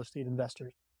being real estate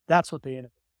investors. That's what they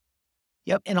innovate.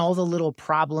 Yep. And all the little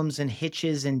problems and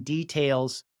hitches and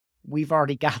details, we've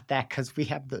already got that because we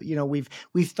have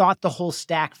we've thought the whole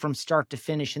stack from start to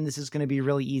finish, and this is going to be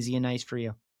really easy and nice for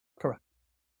you. Correct.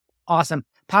 Awesome.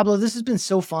 Pablo, this has been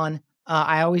so fun.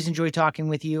 I always enjoy talking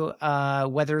with you,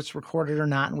 whether it's recorded or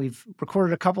not. And we've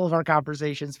recorded a couple of our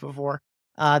conversations before.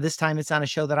 This time it's on a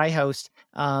show that I host.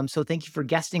 So thank you for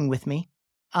guesting with me.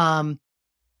 And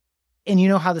you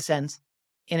know how this ends.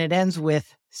 And it ends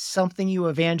with something you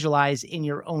evangelize in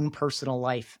your own personal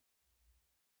life.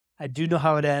 I do know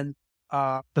how it ends.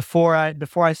 Before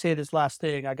I say this last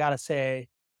thing, I gotta say,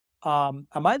 am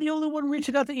I the only one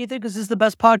reaching out to Ethan because this is the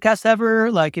best podcast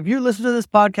ever? Like, if you're listening to this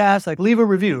podcast, like, leave a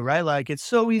review, right? Like, it's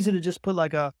so easy to just put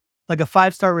like a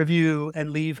 5-star review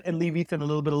and leave Ethan a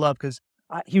little bit of love because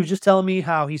he was just telling me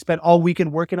how he spent all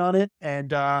weekend working on it,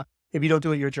 and if you don't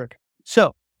do it, you're a jerk.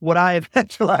 So what I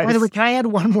evangelized. By the way, can I add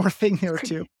one more thing there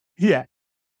too? Yeah.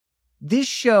 This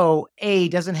show,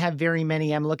 doesn't have very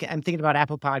many. I'm thinking about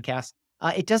Apple Podcasts.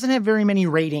 It doesn't have very many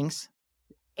ratings.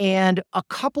 And a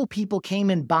couple people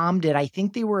came and bombed it. I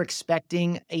think they were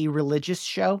expecting a religious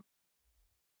show.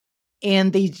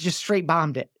 And they just straight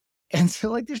bombed it. And so,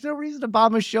 like, there's no reason to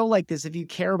bomb a show like this if you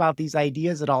care about these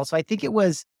ideas at all. So I think it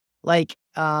was like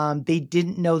they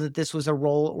didn't know that this was a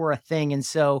role or a thing. And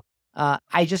so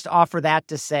I just offer that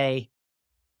to say,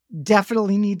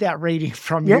 definitely need that rating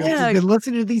from you. If you've been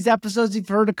listening to these episodes, you've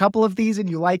heard a couple of these and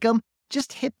you like them,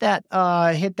 just hit that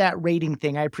rating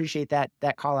thing. I appreciate that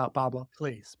call out, Pablo.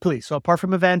 Please. So apart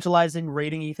from evangelizing,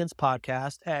 rating Ethan's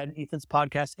podcast and Ethan's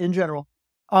podcast in general,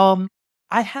 I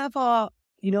have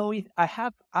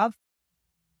I've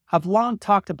I've long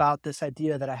talked about this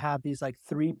idea that I have these like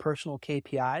 3 personal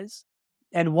KPIs.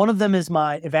 And one of them is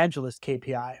my evangelist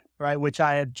KPI, right? Which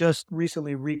I have just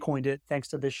recently recoined it thanks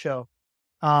to this show.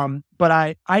 But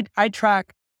I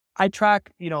track,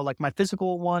 like my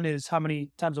physical one is how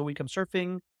many times a week I'm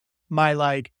surfing. My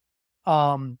like,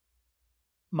 um,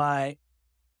 my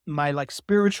like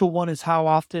spiritual one is how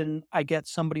often I get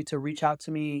somebody to reach out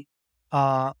to me,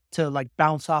 to like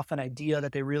bounce off an idea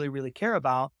that they really, really care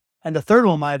about. And the third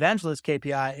one, my evangelist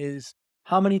KPI, is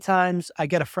how many times I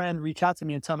get a friend reach out to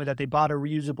me and tell me that they bought a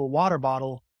reusable water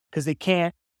bottle because they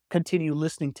can't continue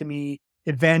listening to me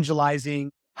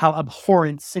evangelizing how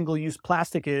abhorrent single-use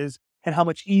plastic is and how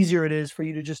much easier it is for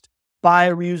you to just buy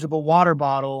a reusable water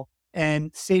bottle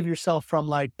and save yourself from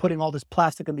like putting all this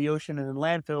plastic in the ocean and in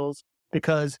landfills,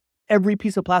 because every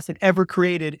piece of plastic ever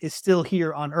created is still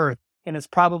here on Earth, and it's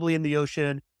probably in the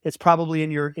ocean. It's probably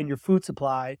in your food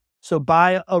supply. So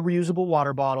buy a reusable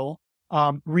water bottle,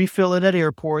 refill it at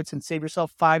airports, and save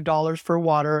yourself $5 for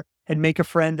water, and make a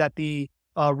friend at the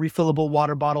refillable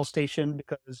water bottle station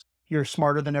because you're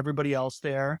smarter than everybody else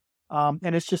there.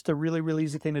 And it's just a really, really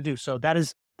easy thing to do. So that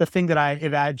is the thing that I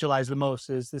evangelize the most,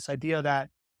 is this idea that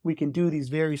we can do these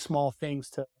very small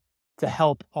things to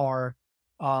help our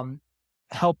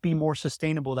help be more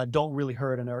sustainable, that don't really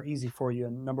hurt and are easy for you.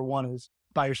 And number one is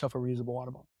buy yourself a reusable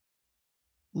water bottle.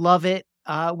 Love it.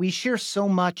 We share so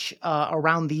much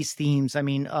around these themes. I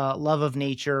mean, love of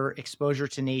nature, exposure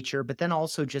to nature, but then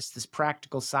also just this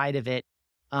practical side of it,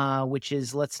 which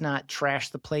is let's not trash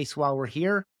the place while we're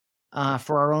here,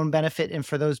 for our own benefit and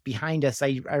for those behind us.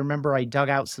 I remember I dug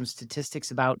out some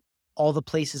statistics about all the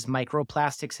places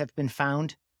microplastics have been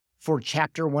found for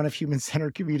chapter 1 of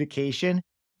human-centered communication.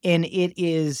 And it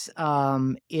is,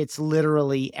 it's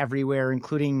literally everywhere,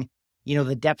 including,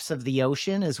 the depths of the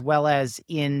ocean, as well as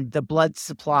in the blood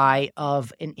supply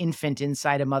of an infant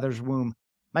inside a mother's womb.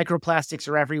 Microplastics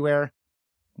are everywhere.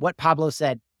 What Pablo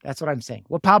said, that's what I'm saying.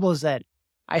 What Pablo said,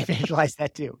 I evangelize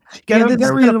that too. Get a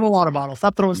reusable water bottle.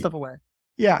 Stop throwing stuff away.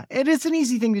 Yeah, it is an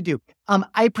easy thing to do.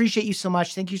 I appreciate you so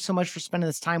much. Thank you so much for spending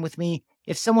this time with me.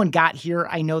 If someone got here,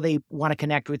 I know they want to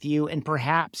connect with you and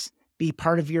perhaps be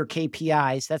part of your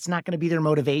KPIs. That's not going to be their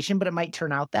motivation, but it might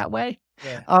turn out that way.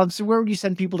 Yeah. So where would you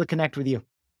send people to connect with you?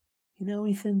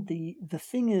 Ethan, the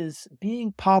thing is,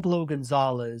 being Pablo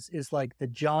Gonzalez is like the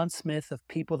John Smith of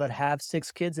people that have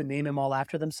 6 kids and name them all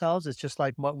after themselves. It's just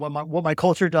like what my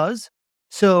culture does.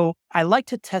 So I like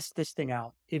to test this thing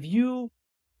out. If you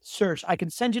search, I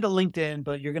can send you to LinkedIn,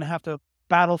 but you're going to have to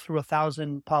battle through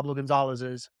 1,000 Pablo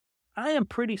Gonzalez's. I am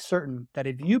pretty certain that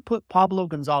if you put Pablo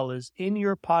Gonzalez in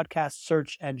your podcast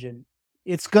search engine,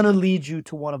 it's going to lead you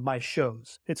to one of my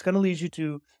shows. It's going to lead you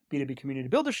to B2B Community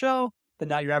Builder Show, the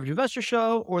Not Your Average Investor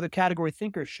Show, or the Category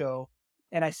Thinker Show.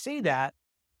 And I say that,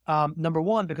 number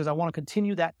one, because I want to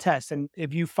continue that test. And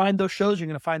if you find those shows, you're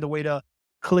going to find a way to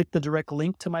click the direct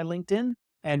link to my LinkedIn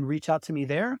and reach out to me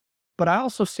there. But I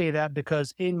also say that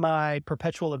because in my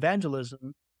perpetual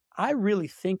evangelism, I really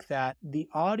think that the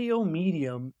audio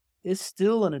medium is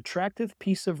still an attractive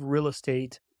piece of real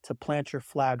estate to plant your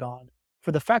flag on.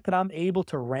 For the fact that I'm able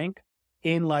to rank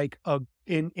in like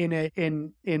in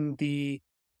the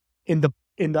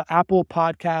Apple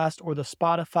podcast or the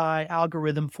Spotify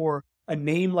algorithm for a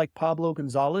name like Pablo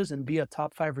Gonzalez and be a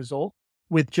top 5 result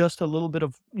with just a little bit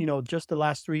of, just the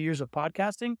last 3 years of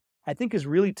podcasting, I think is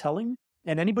really telling.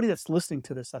 And anybody that's listening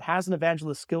to this that has an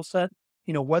evangelist skill set,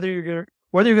 whether you're going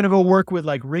to go work with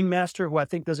like Ringmaster, who I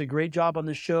think does a great job on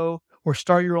this show, or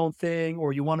start your own thing,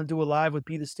 or you want to do a live with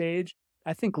Be the Stage,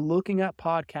 I think looking at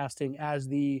podcasting as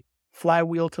the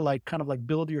flywheel to like kind of like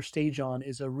build your stage on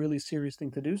is a really serious thing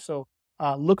to do. So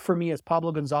look for me as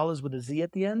Pablo Gonzalez with a Z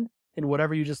at the end in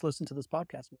whatever you just listened to this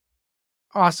podcast with.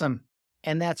 Awesome.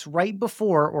 And that's right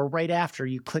before or right after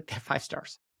you click that 5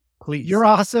 stars. Please. You're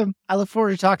awesome. I look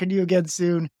forward to talking to you again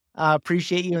soon.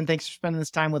 Appreciate you, and thanks for spending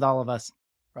this time with all of us.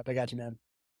 Right, I got you, man.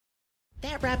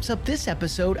 That wraps up this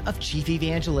episode of Chief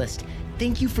Evangelist.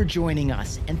 Thank you for joining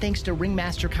us, and thanks to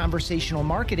Ringmaster Conversational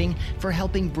Marketing for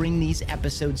helping bring these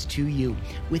episodes to you.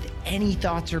 With any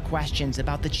thoughts or questions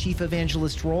about the Chief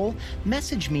Evangelist role,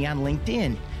 message me on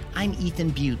LinkedIn. I'm Ethan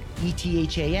Butte,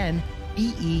 ETHAN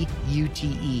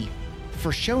BEUTE.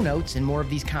 For show notes and more of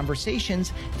these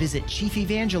conversations, visit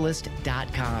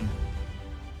chiefevangelist.com.